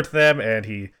runs over to them and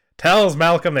he tells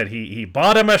Malcolm that he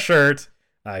bought him a shirt.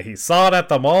 He saw it at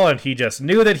the mall and he just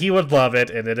knew that he would love it.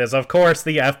 And it is, of course,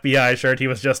 the FBI shirt he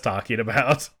was just talking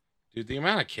about. Dude, the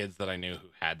amount of kids that I knew who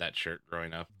had that shirt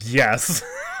growing up. Yes.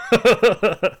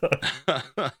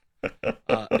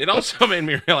 It also made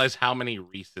me realize how many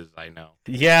Reese's I know.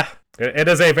 Yeah, it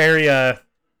is a very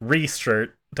Reese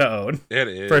shirt to own. It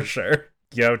is. For sure.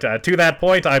 To that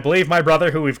point, I believe my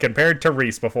brother, who we've compared to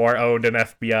Reese before, owned an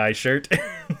FBI shirt.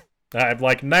 I'm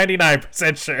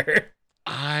 99% sure.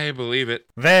 I believe it.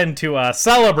 Then, to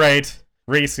celebrate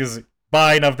Reese's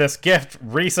buying of this gift,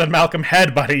 Reese and Malcolm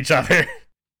headbutt each other.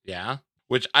 Yeah.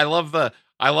 Which I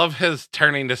love his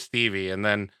turning to Stevie and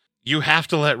then, "You have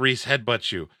to let Reese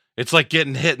headbutt you. It's like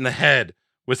getting hit in the head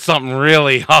with something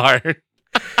really hard."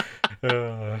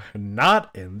 Not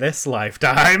in this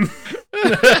lifetime.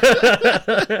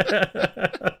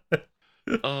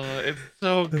 It's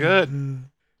so good.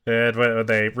 And when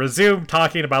they resume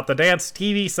talking about the dance,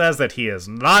 Stevie says that he is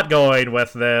not going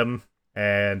with them.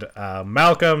 And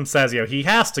Malcolm says, he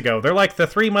has to go. They're like the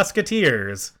Three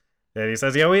Musketeers. And he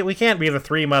says, we can't be the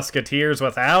Three Musketeers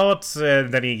without.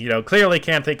 And then he, clearly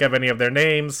can't think of any of their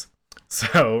names.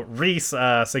 So Reese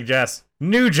suggests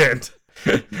Nugent.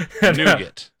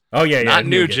 Nougat. Oh, yeah. Not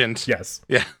Nugent. Yes.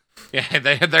 Yeah. Yeah,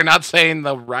 they're not saying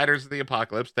the Riders of the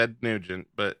Apocalypse, Ted Nugent,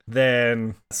 but...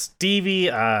 Then Stevie,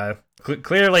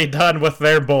 clearly done with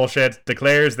their bullshit,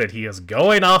 declares that he is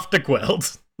going off to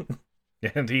Quilt.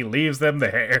 And he leaves them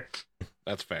there.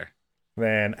 That's fair.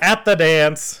 Then at the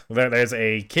dance, there's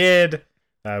a kid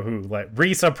who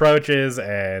Reese approaches,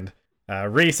 and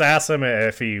Reese asks him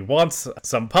if he wants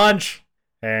some punch,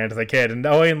 and the kid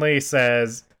knowingly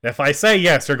says, "If I say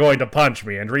yes, you're going to punch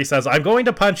me." And Reese says, "I'm going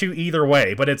to punch you either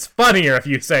way, but it's funnier if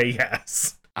you say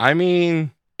yes." I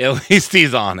mean, at least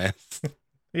he's honest.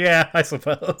 Yeah, I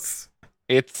suppose.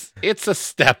 It's a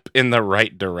step in the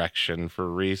right direction for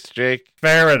Reese, Jake.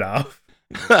 Fair enough.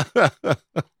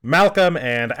 Malcolm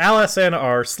and Allison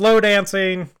are slow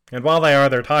dancing, and while they are,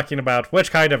 they're talking about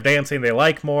which kind of dancing they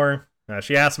like more.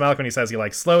 She asks Malcolm, he says he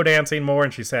likes slow dancing more,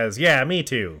 and she says, "Yeah, me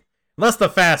too. Unless the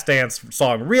fast dance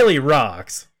song really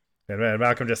rocks." And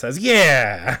Malcolm just says,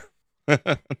 "Yeah."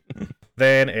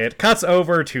 Then it cuts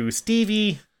over to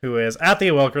Stevie, who is at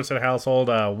the Wilkerson household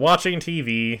watching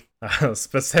TV.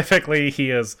 Specifically, he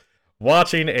is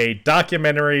watching a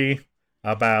documentary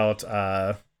about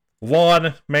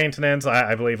lawn maintenance,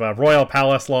 I believe Royal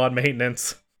Palace lawn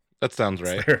maintenance. That sounds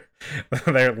right.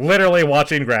 They're literally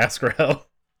watching grass grow.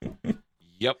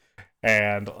 Yep.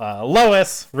 And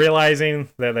Lois, realizing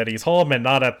that he's home and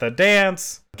not at the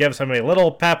dance, gives him a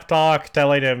little pep talk,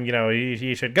 telling him,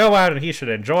 he should go out and he should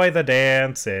enjoy the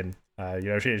dance. And,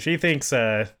 she thinks,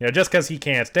 just because he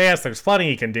can't dance, there's plenty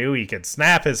he can do. He could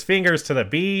snap his fingers to the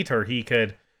beat, or he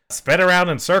could spin around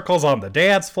in circles on the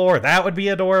dance floor. That would be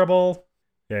adorable.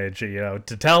 And she,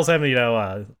 tells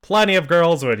him, plenty of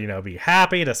girls would, be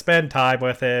happy to spend time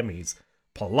with him. He's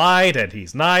polite and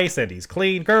he's nice and he's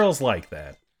clean. Girls like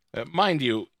that. Mind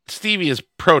you, Stevie is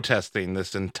protesting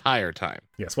this entire time.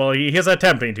 Yes, well, he's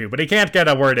attempting to, but he can't get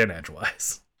a word in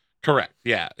edgewise. Correct.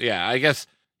 Yeah. I guess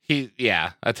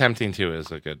attempting to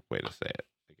is a good way to say it,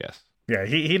 I guess. Yeah,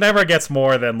 he never gets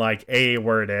more than, like, a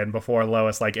word in before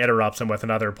Lois, like, interrupts him with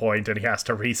another point and he has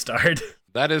to restart.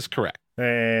 That is correct.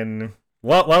 And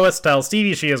Lois tells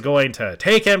Stevie she is going to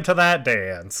take him to that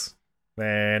dance.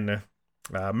 Then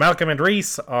Malcolm and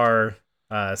Reese are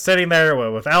sitting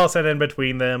there with Allison in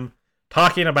between them,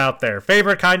 talking about their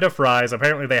favorite kind of fries.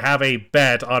 Apparently they have a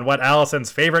bet on what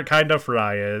Allison's favorite kind of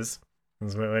fry is.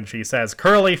 When she says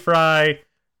curly fry,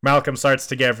 Malcolm starts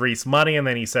to give Reese money, and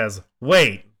then he says,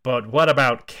 wait, but what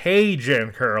about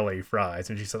Cajun curly fries?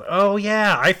 And she says, oh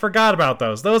yeah, I forgot about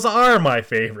those. Those are my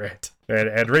favorite.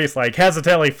 And Reese,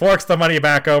 hesitantly forks the money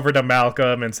back over to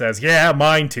Malcolm and says, yeah,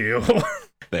 mine too.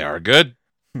 They are good.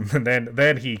 And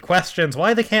then he questions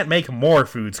why they can't make more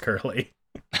foods curly.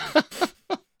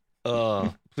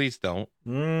 Please don't.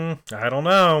 I don't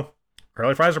know.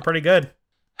 Curly fries are pretty good.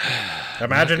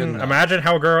 Imagine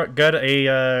how good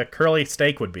a curly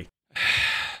steak would be.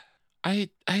 I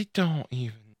don't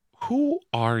even. Who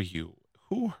are you?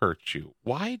 Who hurt you?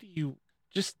 Why do you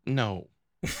just no?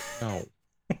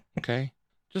 Okay,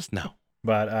 just no.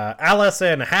 But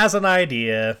Allison has an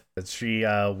idea that she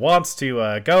wants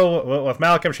to go with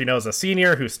Malcolm. She knows a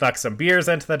senior who snuck some beers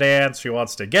into the dance. She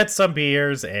wants to get some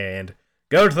beers and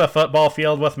go to the football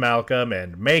field with Malcolm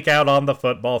and make out on the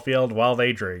football field while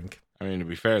they drink. I mean, to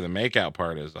be fair, the makeout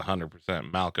part is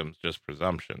 100% Malcolm's just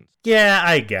presumptions. Yeah,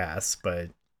 I guess, but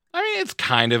I mean, it's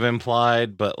kind of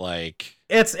implied, but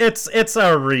it's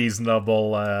a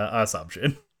reasonable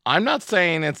assumption. I'm not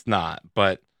saying it's not,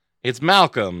 but it's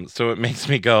Malcolm, so it makes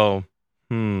me go,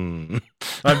 True,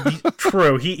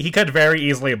 he could very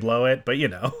easily blow it, but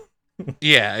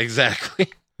Yeah,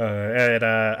 exactly. And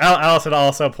Allison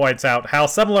also points out how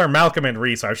similar Malcolm and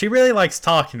Reese are. She really likes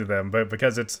talking to them, but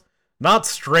because it's not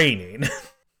straining.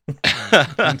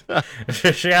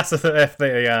 She asks if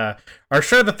they are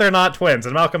sure that they're not twins,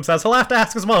 and Malcolm says he'll have to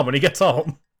ask his mom when he gets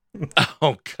home.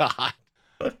 Oh, God.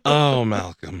 Oh,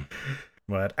 Malcolm.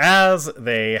 But as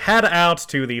they head out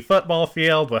to the football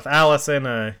field with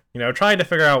Allison, trying to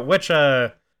figure out which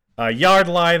yard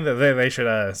line that they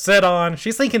should sit on,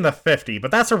 she's thinking the 50,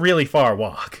 but that's a really far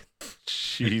walk.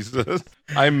 Jesus.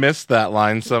 I missed that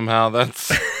line somehow. That's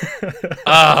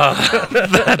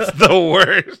that's the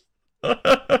worst.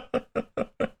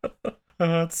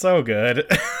 It's so good.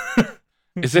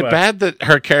 Is it bad that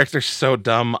her character's so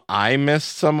dumb I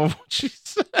missed some of what she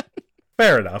said?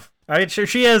 Fair enough. I mean,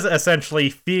 she is essentially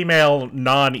female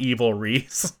non-evil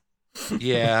Reese.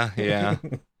 Yeah.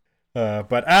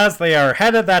 But as they are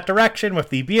headed that direction with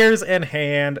the beers in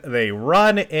hand, they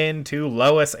run into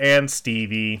Lois and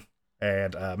Stevie.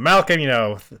 And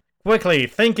Malcolm, quickly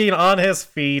thinking on his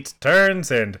feet,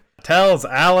 turns and tells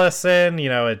Allison,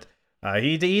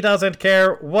 he doesn't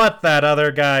care what that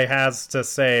other guy has to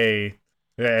say.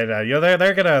 And,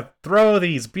 they're gonna throw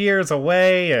these beers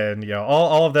away, and,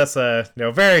 all of this,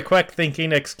 very quick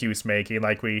thinking excuse making,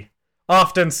 like we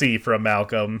often see from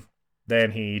Malcolm.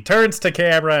 Then he turns to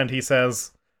camera and he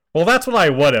says, well, that's what I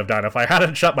would have done if I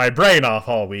hadn't shut my brain off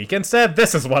all week. Instead,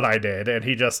 this is what I did. And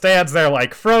he just stands there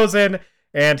like frozen,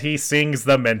 and he sings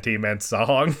the Minty Mint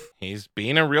song. He's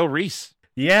being a real Reese.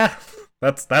 Yeah,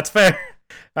 that's fair.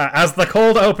 As the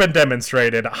cold open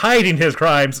demonstrated, hiding his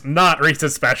crimes, not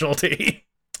Reese's specialty.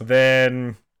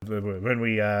 Then, when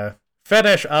we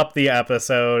finish up the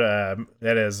episode,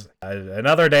 it is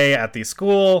another day at the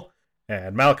school,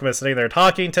 and Malcolm is sitting there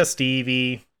talking to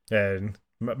Stevie, and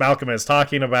Malcolm is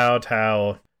talking about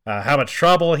how much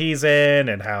trouble he's in,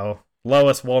 and how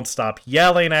Lois won't stop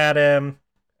yelling at him,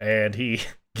 and he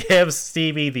gives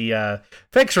Stevie the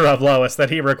picture of Lois that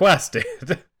he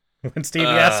requested. When Stevie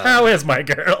asks, how is my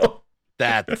girl?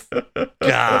 That's...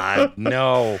 God,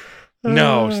 no.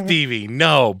 No, Stevie,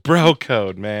 no. Bro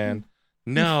code, man.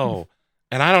 No.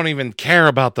 And I don't even care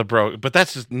about the bro, but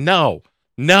that's just... No.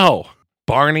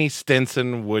 Barney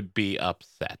Stinson would be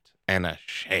upset and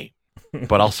ashamed,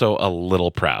 but also a little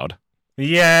proud.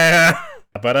 Yeah.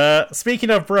 But speaking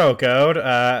of bro code,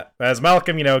 as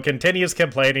Malcolm, continues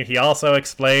complaining, he also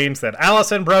explains that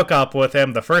Allison broke up with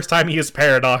him the first time he used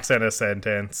paradox in a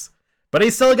sentence. But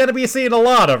he's still going to be seeing a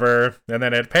lot of her, and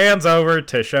then it pans over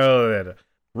to show that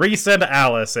Reese and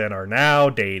Allison are now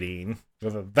dating.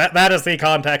 That is the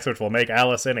context which will make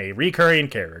Allison a recurring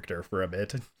character for a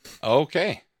bit.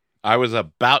 Okay. I was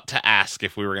about to ask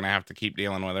if we were going to have to keep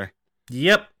dealing with her.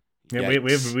 Yep.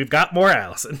 We've got more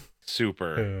Allison.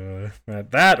 Super.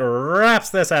 That wraps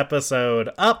this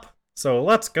episode up. So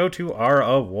let's go to our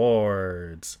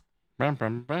awards. That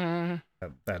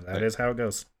is how it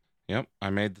goes. Yep, I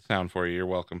made the sound for you. You're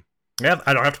welcome. Yeah,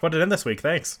 I don't have to put it in this week.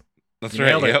 Thanks. That's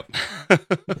right. Yep.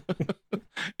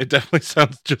 It definitely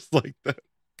sounds just like that.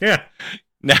 Yeah.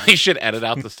 Now you should edit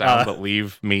out the sound but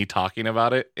leave me talking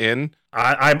about it in.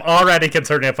 I'm already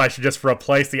concerned if I should just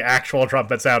replace the actual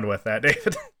trumpet sound with that,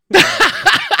 David.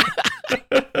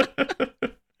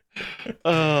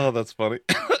 Oh, that's funny.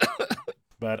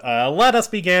 But let us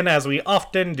begin, as we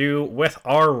often do, with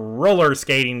our Roller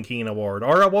Skating Teen Award,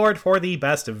 our award for the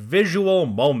best visual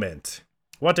moment.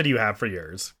 What did you have for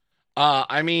yours?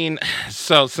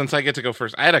 So since I get to go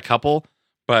first, I had a couple,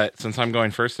 but since I'm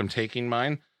going first, I'm taking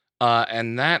mine.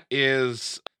 And that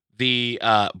is the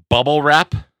bubble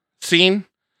wrap scene.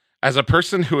 As a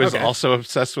person who is also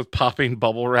obsessed with popping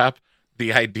bubble wrap,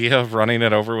 the idea of running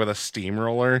it over with a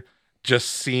steamroller just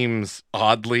seems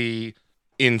oddly,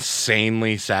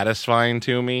 insanely satisfying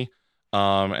to me.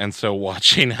 And so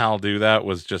watching Hal do that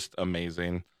was just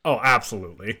amazing. Oh,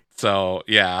 absolutely. So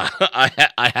yeah,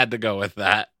 I had to go with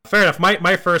that. Fair enough.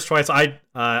 My first choice,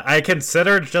 I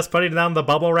considered just putting down the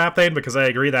bubble wrap thing because I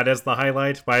agree that is the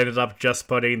highlight, but I ended up just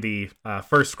putting the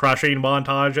first crushing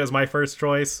montage as my first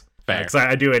choice. Fair. Because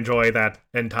I do enjoy that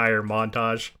entire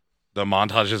montage. The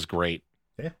montage is great.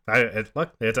 Yeah,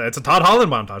 it's a Todd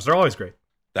Holland montage. They're always great.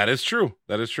 That is true.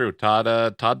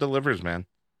 Todd delivers, man.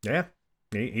 Yeah,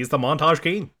 he's the montage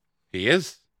king. He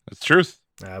is. It's truth.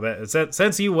 But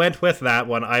since you went with that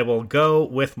one, I will go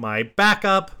with my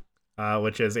backup,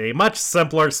 which is a much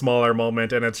simpler, smaller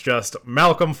moment, and it's just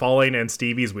Malcolm falling in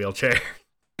Stevie's wheelchair.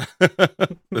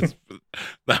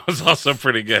 That was also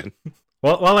pretty good.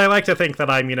 Well, I like to think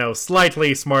that I'm,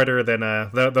 slightly smarter than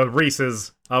the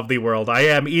Reeses of the world. I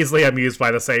am easily amused by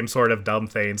the same sort of dumb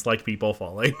things, like people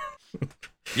falling.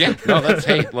 Yeah, no,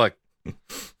 look,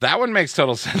 that one makes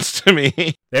total sense to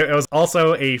me. It was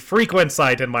also a frequent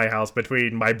sight in my house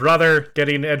between my brother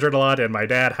getting injured a lot and my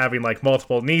dad having,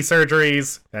 multiple knee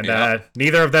surgeries, and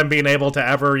neither of them being able to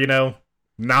ever,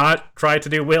 not try to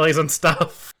do wheelies and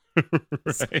stuff.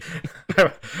 Right.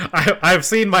 I've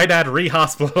seen my dad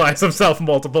re-hospitalize himself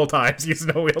multiple times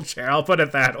using a wheelchair, I'll put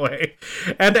it that way.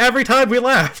 And every time we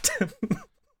laughed.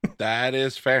 That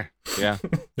is fair. Yeah.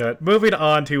 Moving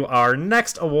on to our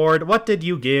next award, what did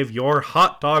you give your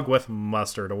Hot Dog with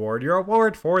Mustard award? Your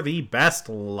award for the best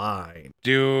line.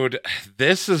 Dude,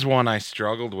 this is one I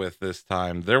struggled with this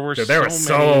time. There were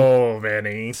so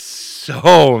many.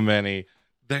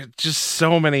 There are just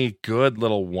so many good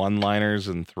little one-liners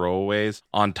and throwaways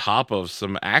on top of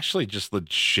some actually just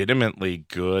legitimately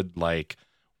good,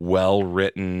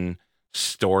 well-written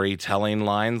storytelling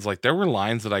lines. There were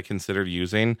lines that I considered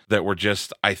using that were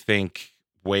just, I think,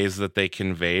 ways that they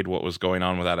conveyed what was going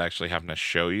on without actually having to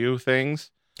show you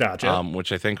things. Gotcha.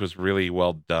 Which I think was really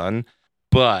well done.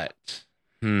 But,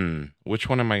 which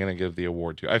one am I going to give the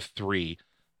award to? I have 3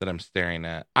 that I'm staring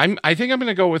at. I think I'm going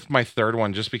to go with my third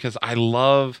one just because I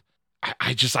love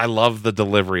the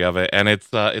delivery of it. And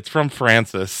it's from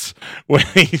Francis when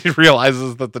he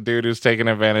realizes that the dude who's taking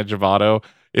advantage of Otto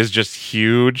is just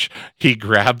huge. He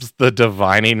grabs the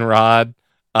divining rod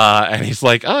and he's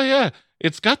like, oh yeah,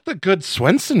 it's got the good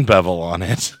Swenson bevel on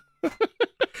it.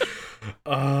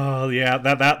 Oh yeah,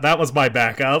 that was my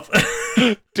backup.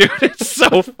 Dude, it's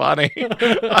so funny.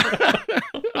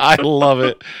 I love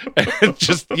it. And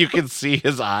just you can see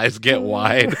his eyes get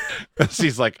wide.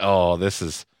 He's like, "Oh, this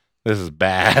is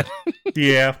bad."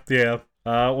 Yeah.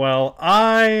 Well,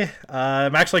 I'm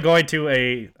actually going to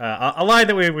a line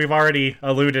that we've already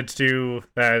alluded to.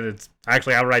 That it's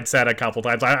actually outright said a couple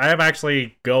times. I am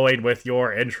actually going with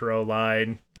your intro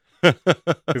line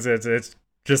because it's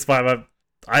just fun.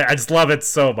 I just love it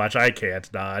so much. I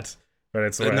can't not. But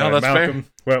it's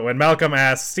when Malcolm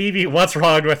asks Stevie, "What's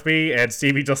wrong with me?" and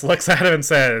Stevie just looks at him and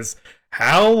says,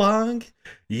 "How long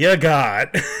you got?"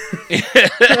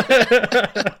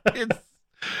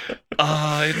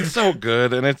 It's so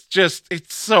good, and it's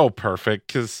so perfect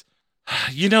because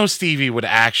Stevie would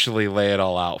actually lay it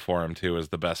all out for him too. Is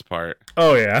the best part.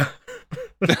 Oh yeah.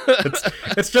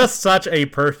 It's just such a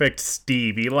perfect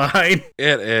Stevie line.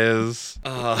 It is.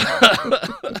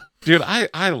 Dude,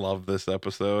 I love this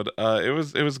episode.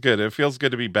 It was good. It feels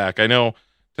good to be back. I know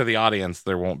to the audience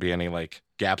there won't be any like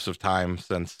gaps of time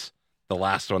since the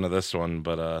last one to this one,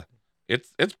 but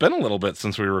it's been a little bit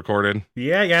since we recorded.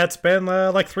 Yeah, it's been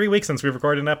like 3 weeks since we've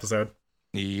recorded an episode.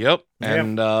 Yep.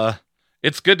 And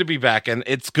it's good to be back, and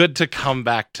it's good to come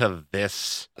back to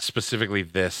this, specifically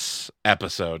this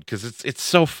episode, because it's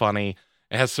so funny.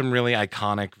 It has some really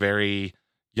iconic, very,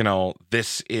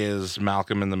 this is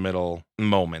Malcolm in the Middle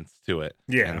moments to it.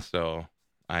 Yeah. And so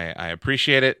I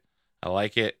appreciate it. I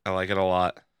like it. I like it a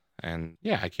lot. And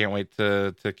yeah, I can't wait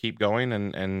to keep going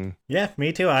and Yeah,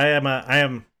 me too. I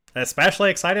am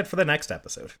especially excited for the next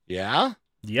episode. yeah.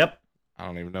 Yep. I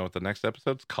don't even know what the next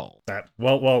episode's called.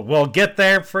 We'll get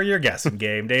there for your guessing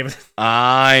game, David.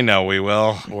 I know we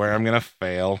will. Where I'm gonna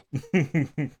fail.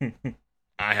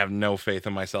 I have no faith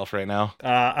in myself right now.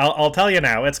 I'll tell you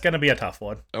now, it's gonna be a tough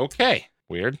one. Okay.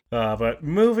 Weird. But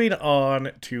moving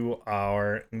on to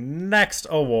our next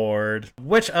award,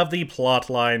 which of the plot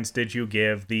lines did you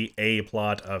give the A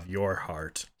plot of your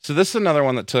heart? So this is another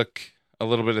one that took a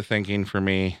little bit of thinking for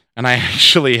me, and I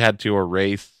actually had to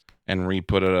erase and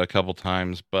re-put it a couple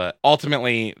times, but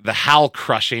ultimately the Hal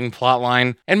crushing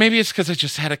plotline, and maybe it's because I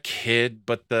just had a kid,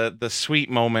 but the sweet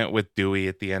moment with Dewey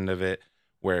at the end of it,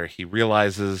 where he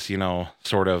realizes,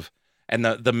 sort of, and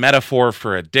the metaphor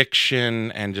for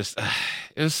addiction, and just,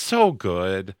 it was so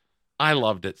good. I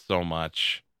loved it so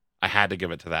much. I had to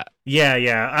give it to that.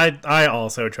 Yeah, I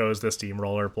also chose the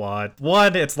steamroller plot.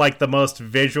 One, it's like the most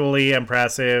visually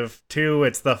impressive. Two,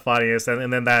 it's the funniest,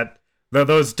 and then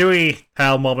those Dewey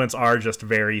Hal moments are just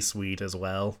very sweet as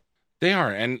well. They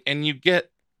are, and you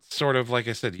get sort of, like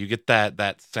I said, you get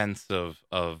that sense of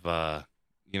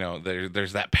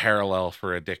there's that parallel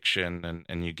for addiction,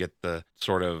 and you get the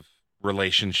sort of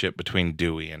relationship between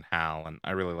Dewey and Hal, and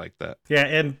I really like that. Yeah,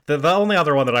 and the only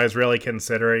other one that I was really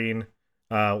considering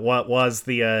what was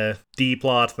the D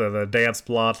plot, the dance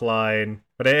plot line.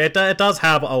 But it does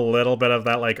have a little bit of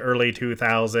that like early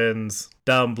 2000s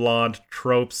dumb blonde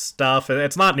trope stuff.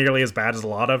 It's not nearly as bad as a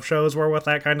lot of shows were with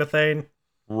that kind of thing.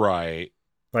 Right.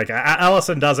 Like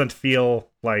Allison doesn't feel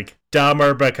like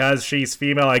dumber because she's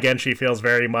female. Again, she feels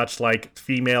very much like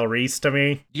female Reese to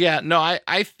me. Yeah, no,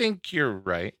 I think you're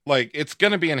right. Like, it's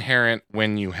going to be inherent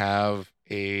when you have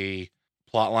a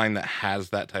plotline that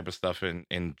has that type of stuff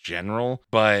in general,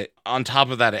 but on top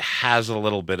of that, it has a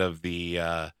little bit of the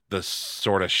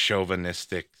sort of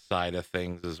chauvinistic side of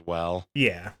things as well.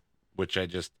 Yeah. Which I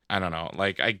don't know.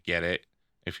 Like, I get it.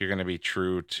 If you're going to be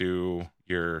true to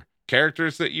your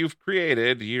characters that you've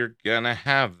created, you're going to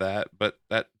have that, but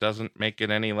that doesn't make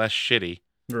it any less shitty.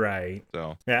 Right.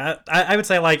 So yeah, I would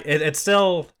say like it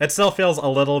still feels a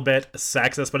little bit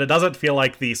sexist, but it doesn't feel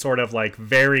like the sort of like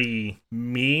very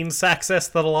mean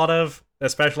sexist that a lot of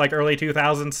especially like early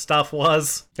 2000s stuff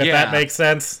was. If that makes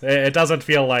sense. It doesn't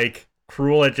feel like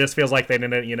cruel. It just feels like they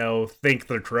didn't think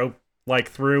the trope like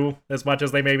through as much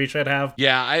as they maybe should have.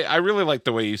 Yeah, I really like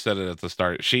the way you said it at the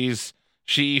start.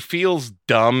 She feels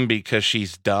dumb because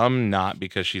she's dumb, not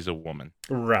because she's a woman.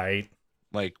 Right.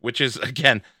 Like, which is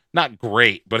again not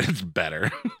great, but it's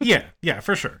better. Yeah,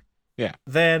 for sure. Yeah.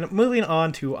 Then moving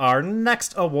on to our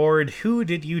next award, who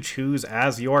did you choose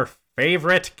as your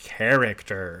favorite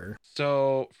character?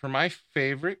 So for my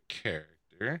favorite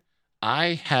character,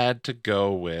 I had to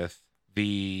go with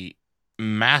the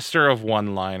master of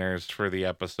one-liners for the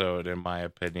episode, in my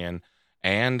opinion,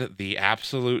 and the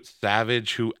absolute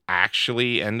savage who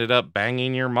actually ended up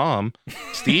banging your mom,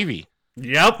 Stevie.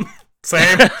 Yep.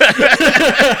 Same.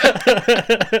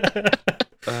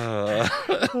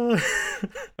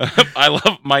 I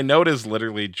love, my note is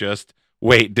literally just,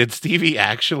 wait, did Stevie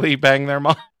actually bang their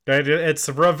mom? It's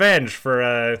revenge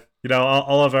for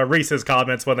all of Reese's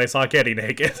comments when they saw Kitty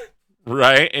naked.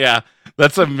 Right? Yeah.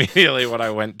 That's immediately what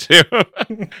I went to.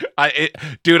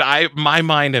 My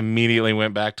mind immediately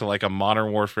went back to like a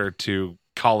Modern Warfare 2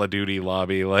 Call of Duty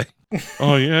lobby. Like,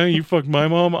 oh yeah, you fucked my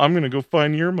mom? I'm going to go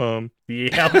find your mom.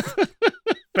 Yep.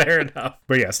 Fair enough.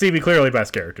 But yeah, Stevie clearly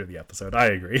best character of the episode. I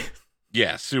agree.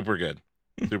 Yeah, super good.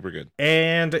 Super good.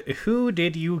 And who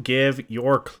did you give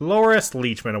your Cloris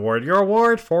Leachman Award, your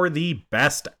award for the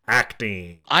best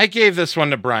acting? I gave this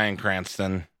one to Bryan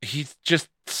Cranston. He's just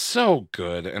so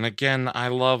good. And again, I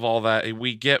love all that.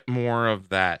 We get more of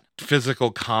that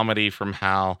physical comedy from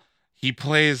Hal. He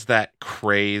plays that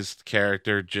crazed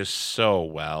character just so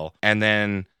well. And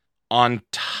then on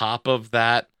top of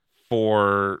that,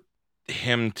 for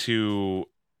him to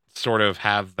sort of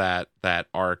have that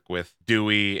arc with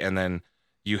Dewey, and then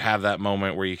you have that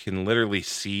moment where you can literally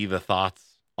see the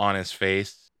thoughts on his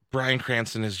face. Bryan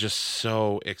Cranston is just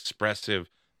so expressive.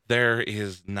 There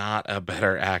is not a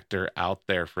better actor out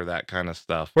there for that kind of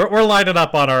stuff. We're lining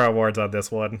up on our awards on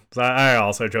this one. I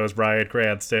also chose Bryan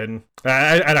Cranston.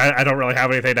 I don't really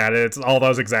have anything to add. It's all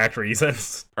those exact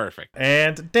reasons. Perfect.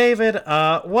 And David,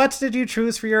 what did you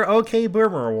choose for your OK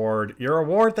Boomer Award? Your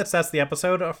award that sets the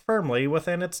episode firmly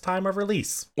within its time of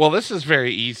release. Well, this is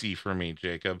very easy for me,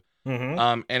 Jacob.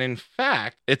 Mm-hmm. And in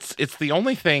fact, it's the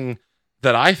only thing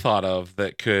that I thought of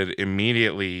that could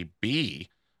immediately be.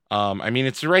 I mean,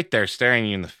 it's right there staring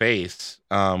you in the face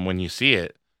when you see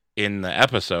it in the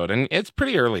episode, and it's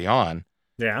pretty early on.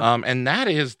 Yeah. And that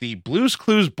is the Blue's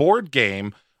Clues board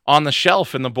game on the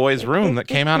shelf in the boys' room that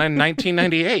came out in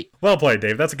 1998. Well played,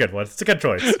 Dave. That's a good one. It's a good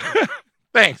choice.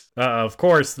 Thanks. Of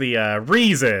course, the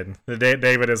reason that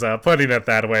David is putting it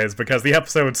that way is because the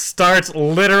episode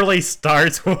literally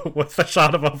starts with a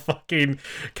shot of a fucking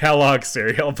Kellogg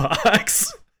cereal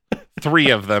box. 3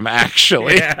 of them,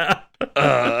 actually. Yeah.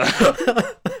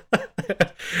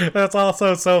 That's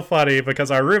also so funny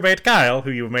because our roommate Kyle, who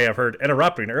you may have heard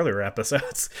interrupting earlier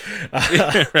episodes,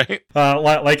 right?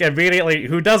 Like immediately,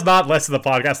 who does not listen to the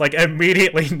podcast, like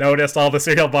immediately noticed all the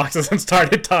cereal boxes and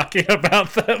started talking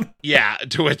about them. Yeah,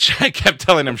 to which I kept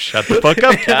telling him, "Shut the fuck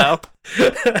up, Kyle."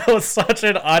 That was such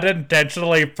an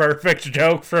unintentionally perfect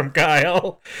joke from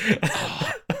Kyle.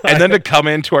 And then to come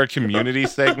into our community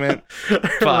segment,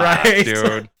 fuck, right,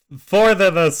 dude. For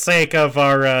the sake of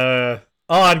our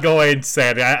ongoing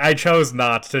sanity, I chose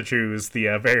not to choose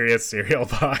the various cereal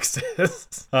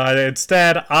boxes.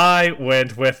 Instead, I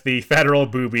went with the Federal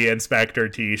Booby Inspector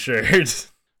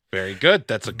t-shirt. Very good.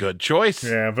 That's a good choice.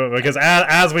 Yeah, but because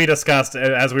as we discussed,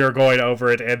 as we were going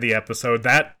over it in the episode,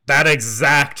 that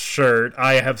exact shirt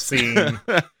I have seen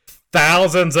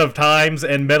thousands of times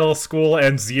in middle school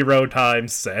and 0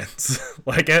 times since.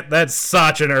 That's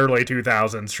such an early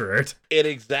 2000s shirt. It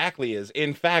exactly is.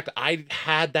 In fact, I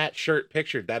had that shirt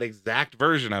pictured, that exact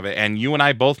version of it, and you and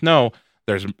I both know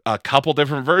there's a couple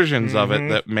different versions of it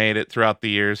that made it throughout the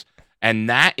years, and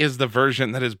that is the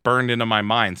version that is burned into my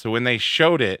mind. So when they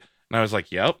showed it, and I was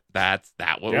like, "Yep, that's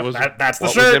the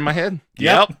shirt was in my head."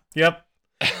 Yep,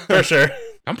 for sure.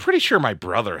 I'm pretty sure my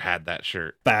brother had that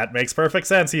shirt. That makes perfect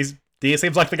sense. He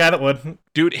seems like the guy that would.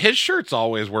 Dude, his shirts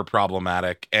always were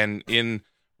problematic and in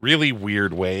really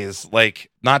weird ways.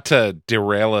 Like, not to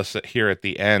derail us here at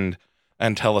the end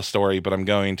and tell a story, but I'm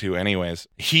going to anyways.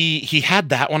 He had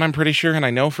that one, I'm pretty sure, and I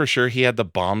know for sure he had the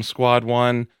Bomb Squad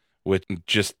one, which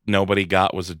just nobody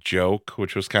got was a joke,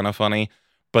 which was kind of funny.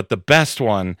 But the best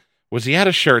one was he had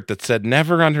a shirt that said,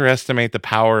 "Never underestimate the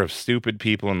power of stupid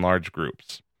people in large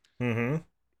groups." Mm-hmm.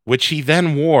 Which he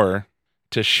then wore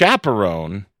to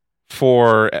chaperone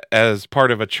as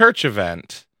part of a church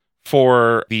event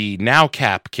for the Now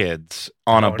Cap kids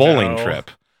on a bowling trip.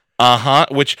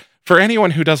 Which, for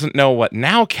anyone who doesn't know what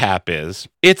Now Cap is,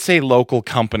 it's a local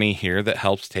company here that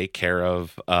helps take care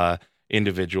of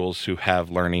individuals who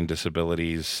have learning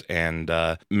disabilities and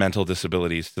mental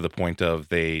disabilities to the point of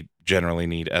they generally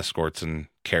need escorts and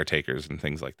caretakers and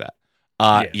things like that.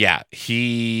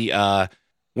 He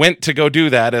went to go do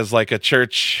that as like a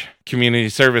church community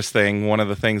service thing, one of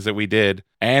the things that we did,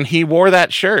 and he wore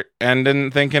that shirt and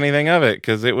didn't think anything of it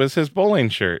because it was his bowling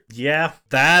shirt. Yeah,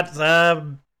 that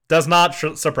does not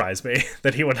surprise me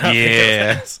that he would not think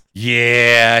of that.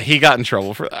 Yeah, he got in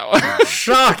trouble for that one.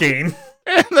 Shocking.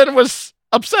 And then was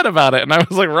upset about it, and I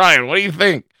was like, "Ryan, what do you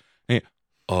think?"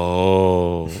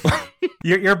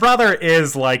 Your brother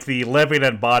is like the living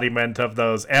embodiment of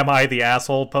those "Am I the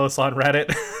asshole?" posts on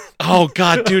Reddit. Oh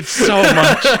god, dude, so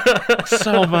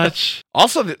much.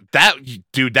 Also,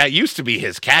 that used to be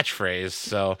his catchphrase.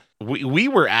 So we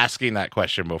were asking that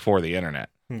question before the internet.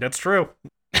 That's true.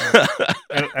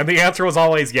 and the answer was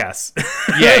always yes.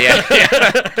 Yeah.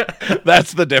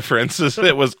 That's the difference.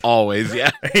 It was always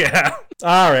yeah. Yeah.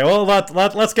 All right. Well,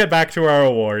 let's get back to our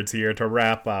awards here to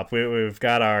wrap up. We've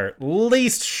got our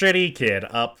least shitty kid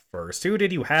up first. Who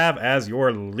did you have as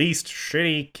your least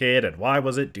shitty kid, and why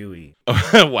was it Dewey?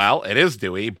 Well, it is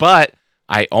Dewey, but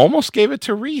I almost gave it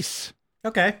to Reese.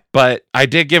 Okay. But I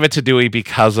did give it to Dewey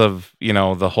because of,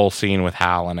 the whole scene with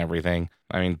Hal and everything.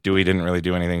 I mean, Dewey didn't really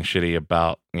do anything shitty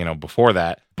about, before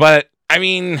that. But, I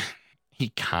mean, he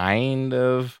kind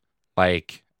of,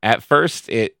 at first,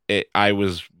 I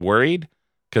was worried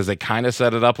because they kind of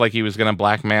set it up like he was going to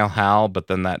blackmail Hal, but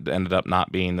then that ended up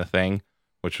not being the thing,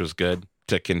 which was good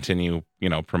to continue,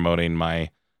 promoting my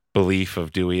belief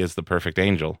of Dewey as the perfect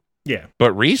angel. Yeah.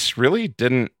 But Reese really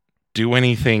didn't do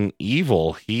anything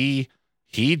evil. He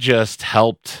just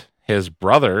helped his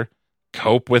brother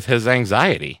cope with his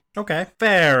anxiety. Okay,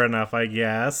 fair enough, I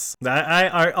guess.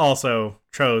 I also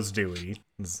chose Dewey.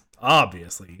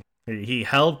 Obviously, he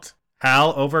helped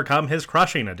Hal overcome his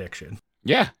crushing addiction.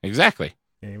 Yeah, exactly.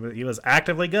 He was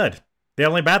actively good. The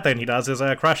only bad thing he does is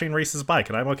crushing Reese's bike,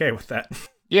 and I'm okay with that.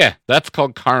 Yeah, that's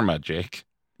called karma, Jake.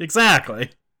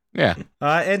 Exactly. Yeah.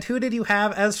 And who did you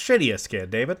have as shittiest kid,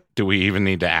 David? Do we even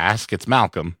need to ask? It's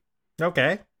Malcolm.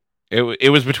 Okay.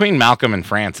 It was between Malcolm and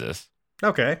Francis.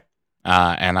 Okay.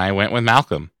 And I went with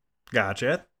Malcolm.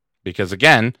 Gotcha. Because,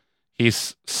 again,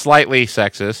 he's slightly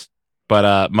sexist,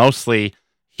 but mostly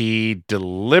he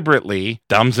deliberately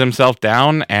dumbs himself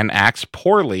down and acts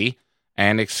poorly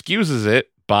and excuses it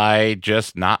by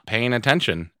just not paying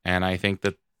attention. And I think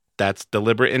that that's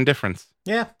deliberate indifference.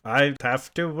 Yeah, I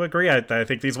have to agree. I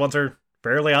think these ones are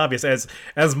fairly obvious.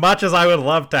 As much as I would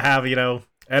love to have,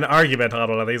 an argument on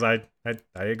one of these, I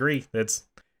agree. It's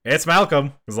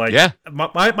Malcolm. It's like, yeah.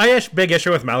 My big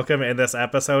issue with Malcolm in this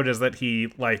episode is that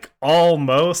he,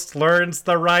 almost learns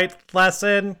the right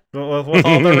lesson with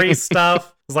all the Reese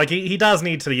stuff. It's like, he does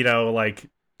need to,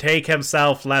 take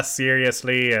himself less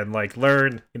seriously and,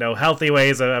 learn, healthy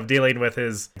ways of dealing with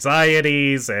his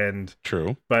anxieties and...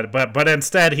 True. But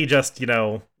instead, he just,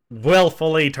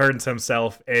 willfully turns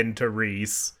himself into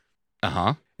Reese.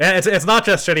 Uh-huh. And it's not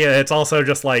just shitty, it's also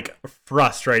just,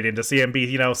 frustrating to see him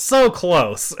be, so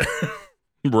close.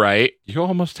 Right. You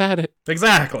almost had it.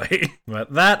 Exactly.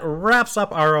 But that wraps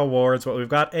up our awards, but we've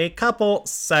got a couple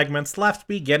segments left,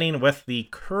 beginning with the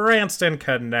Cranston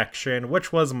Connection,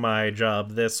 which was my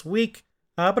job this week.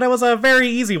 But it was a very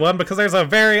easy one because there's a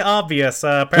very obvious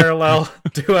parallel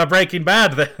to Breaking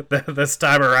Bad this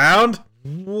time around.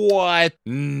 What?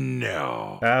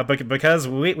 No. Because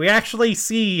we actually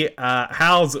see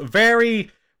Hal's very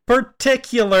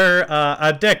particular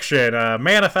addiction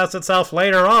manifests itself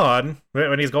later on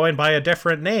when he's going by a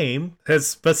different name. His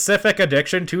specific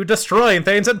addiction to destroying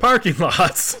things in parking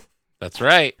lots. That's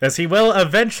right. As he will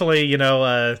eventually,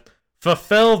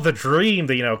 fulfill the dream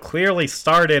that, clearly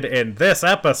started in this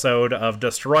episode of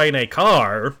destroying a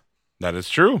car. That is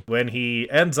true. When he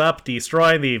ends up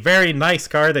destroying the very nice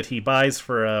car that he buys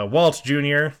for Walt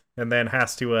Jr. and then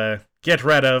has to get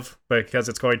rid of because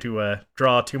it's going to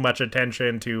draw too much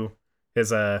attention to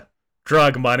his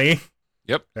drug money.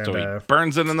 Yep. And, so he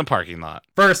burns it in the parking lot.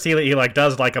 First, he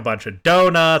does a bunch of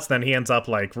donuts, then he ends up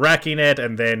wrecking it,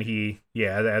 and then he,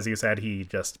 as you said, he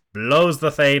just blows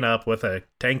the thing up with a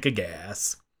tank of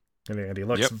gas. And he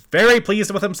looks very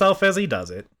pleased with himself as he does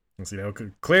it.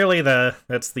 Clearly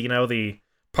that's the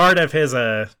part of his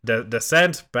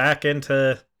descent back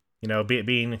into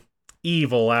being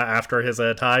evil after his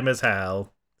time as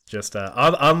Hal. Just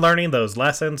unlearning those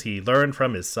lessons he learned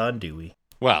from his son Dewey.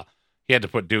 Well, he had to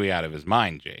put Dewey out of his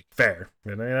mind, Jake. Fair.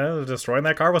 And destroying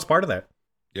that car was part of that.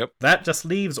 Yep. That just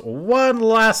leaves one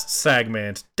last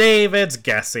segment, David's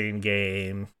guessing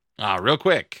game. Real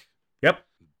quick. Yep.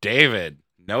 David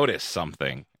noticed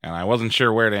something, and I wasn't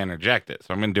sure where to interject it,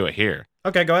 so I'm going to do it here.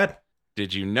 Okay, go ahead.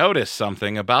 Did you notice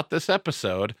something about this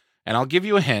episode? And I'll give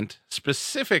you a hint,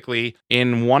 specifically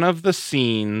in one of the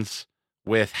scenes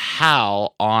with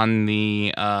Hal on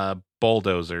the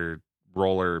bulldozer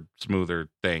roller smoother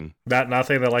thing.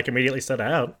 Nothing that immediately stood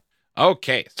out.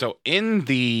 Okay, so in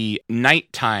the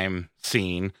nighttime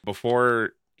scene,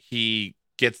 before he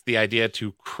gets the idea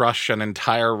to crush an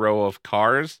entire row of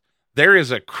cars, there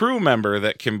is a crew member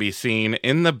that can be seen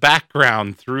in the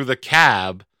background through the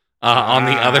cab on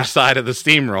the other side of the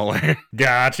steamroller.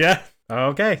 Gotcha.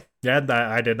 Okay. Yeah,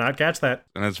 I did not catch that.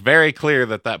 And it's very clear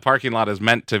that parking lot is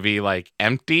meant to be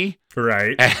empty.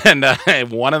 Right. And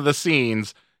one of the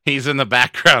scenes, he's in the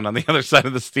background on the other side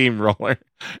of the steamroller,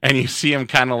 and you see him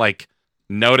kind of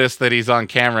notice that he's on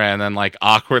camera and then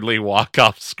awkwardly walk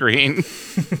off screen.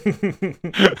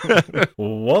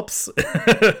 Whoops.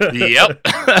 Yep.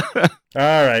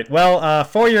 All right. Well,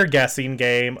 for your guessing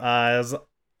game, is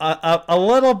a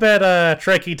little bit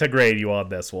tricky to grade you on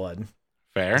this one.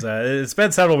 Fair. It's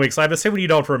been several weeks, so I'm assuming you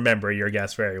don't remember your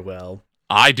guess very well.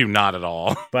 I do not at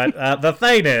all. But the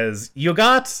thing is, you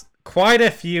got quite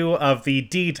a few of the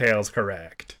details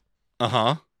correct.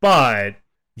 Uh-huh. But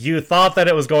you thought that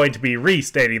it was going to be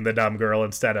Reese dating the dumb girl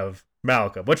instead of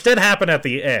Malcolm, which did happen at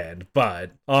the end,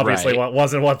 but obviously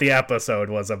wasn't what the episode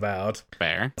was about.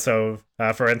 Fair. So,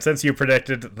 for instance, you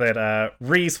predicted that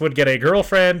Reese would get a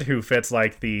girlfriend who fits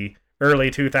the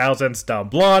early 2000s dumb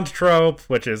blonde trope,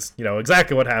 which is,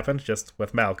 exactly what happened, just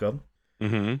with Malcolm.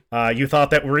 Mm-hmm. You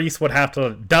thought that Reese would have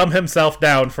to dumb himself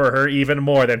down for her even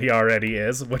more than he already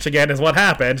is, which again is what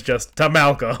happened, just to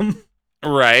Malcolm.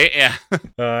 Right, yeah.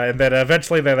 And then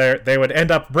eventually they would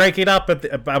end up breaking up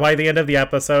by the end of the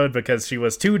episode because she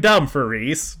was too dumb for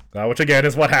Reese, which again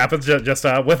is what happens just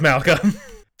with Malcolm.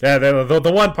 Yeah,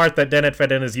 the one part that didn't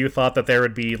fit in is you thought that there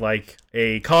would be, like,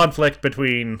 a conflict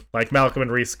between, like, Malcolm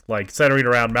and Reese, like, centering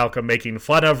around Malcolm making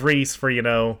fun of Reese for,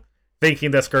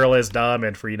 thinking this girl is dumb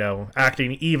and for,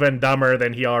 acting even dumber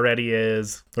than he already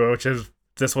is,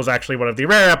 this was actually one of the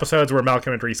rare episodes where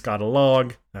Malcolm and Reese got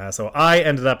along. So I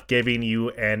ended up giving you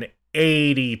an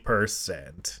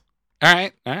 80%. All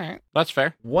right. That's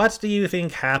fair. What do you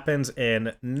think happens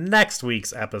in next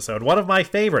week's episode? One of my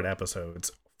favorite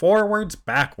episodes, Forwards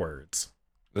Backwards.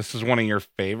 This is one of your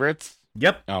favorites?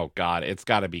 Yep. Oh, God, it's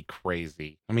got to be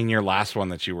crazy. I mean, your last one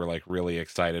that you were, like, really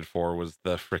excited for was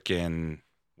the frickin',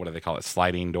 what do they call it,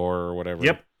 sliding door or whatever?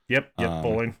 Yep,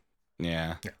 bowling.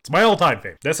 Yeah. It's my all-time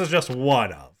favorite. This is just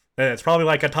one of. It's probably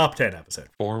like a top 10 episode.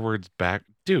 Forwards back.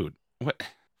 Dude, what?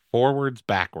 Forwards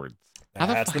backwards. How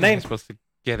the fuck am I supposed to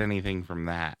get anything from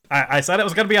that? I said it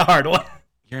was going to be a hard one.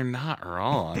 You're not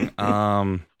wrong.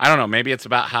 I don't know. Maybe it's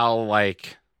about how,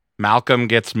 like, Malcolm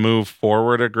gets moved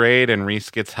forward a grade and Reese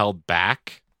gets held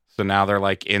back. So now they're,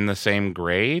 like, in the same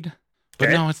grade. But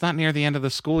no, it's not near the end of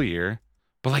the school year.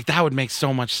 But, like, that would make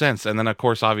so much sense. And then, of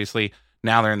course, obviously,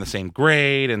 now they're in the same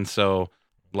grade. And so,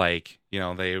 like,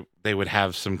 they would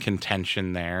have some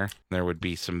contention there. There would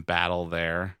be some battle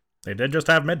there. They did just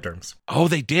have midterms. Oh,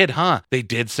 they did, huh? They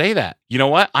did say that. You know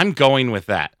what? I'm going with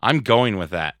that.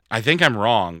 I think I'm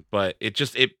wrong, but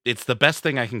it's the best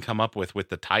thing I can come up with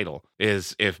the title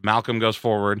is if Malcolm goes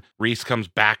forward, Reese comes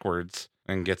backwards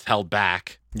and gets held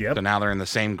back. Yep. So now they're in the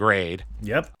same grade.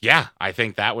 Yep. Yeah, I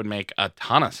think that would make a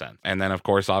ton of sense. And then, of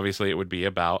course, obviously it would be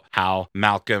about how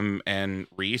Malcolm and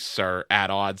Reese are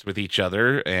at odds with each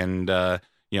other. And,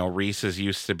 Reese is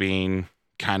used to being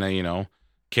kind of,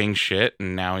 king shit,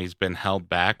 and now he's been held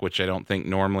back, which I don't think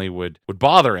normally would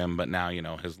bother him, but now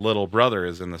his little brother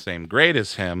is in the same grade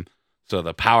as him, so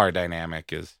the power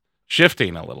dynamic is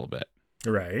shifting a little bit.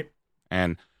 Right.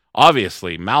 And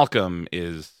obviously Malcolm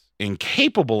is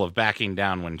incapable of backing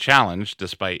down when challenged,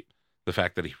 despite the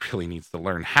fact that he really needs to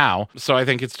learn how. So I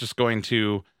think it's just going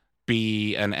to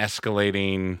be an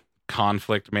escalating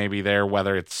conflict maybe there,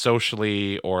 whether it's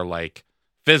socially or like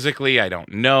physically, I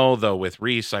don't know, though with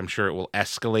Reese, I'm sure it will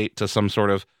escalate to some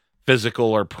sort of physical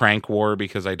or prank war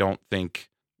because I don't think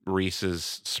Reese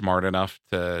is smart enough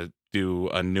to do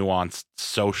a nuanced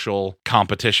social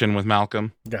competition with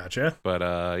Malcolm. Gotcha. But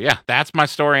yeah, that's my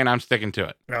story and I'm sticking to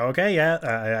it. Okay,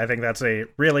 yeah, I think that's a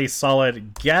really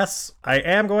solid guess. I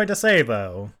am going to say,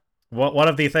 though, one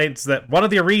of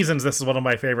the reasons this is one of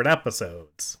my favorite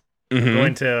episodes. Mm-hmm. I'm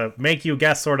going to make you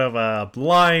guess sort of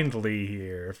blindly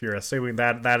here, if you're assuming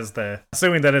that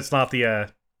it's not the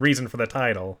reason for the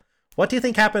title. What do you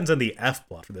think happens in the F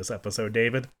plot for this episode,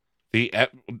 David?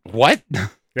 What?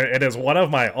 It is one of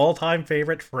my all-time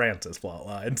favorite Francis plot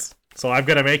lines. So I'm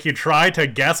going to make you try to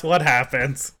guess what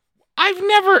happens.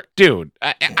 Dude,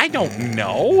 I don't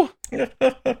know.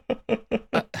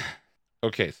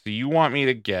 Okay, so you want me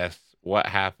to guess what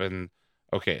happened.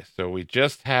 Okay, so we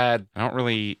just had, I don't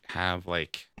really have,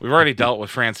 like, we've already dealt with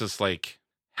Francis, like,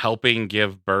 helping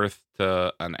give birth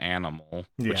to an animal,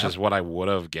 which is what I would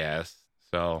have guessed.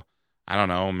 So, I don't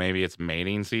know, maybe it's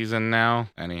mating season now,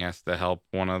 and he has to help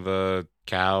one of the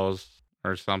cows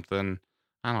or something.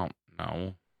 I don't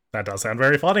know. That does sound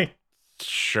very funny.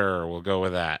 Sure, we'll go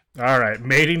with that. All right,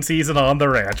 mating season on the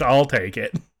ranch. I'll take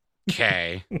it.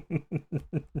 Okay.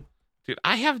 Dude,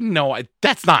 I have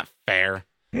that's not fair.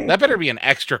 That better be an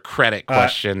extra credit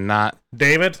question, not...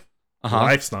 David,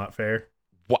 life's not fair.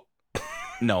 What?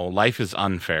 No, life is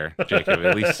unfair, Jacob.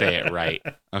 At least say it right.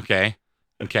 Okay?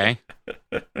 Okay?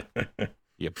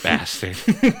 You bastard.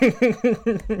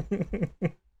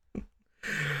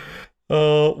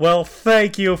 Oh, well,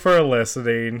 thank you for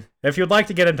listening. If you'd like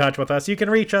to get in touch with us, you can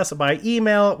reach us by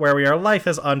email, where we are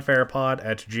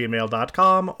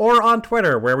lifeisunfairpod@gmail.com, or on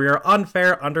Twitter, where we are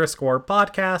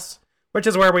unfair_podcasts, which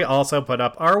is where we also put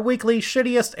up our weekly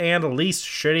shittiest and least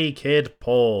shitty kid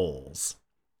polls.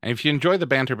 And if you enjoy the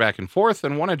banter back and forth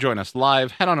and want to join us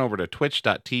live, head on over to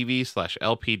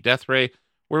twitch.tv/LPDeathRay,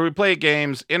 where we play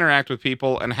games, interact with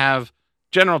people, and have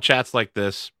general chats like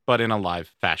this, but in a live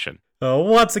fashion.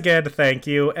 Once again, thank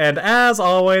you, and as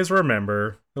always,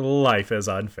 remember, life is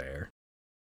unfair.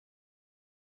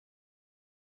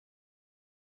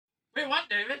 Wait, what,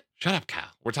 David? Shut up,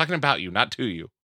 Kyle. We're talking about you, not to you.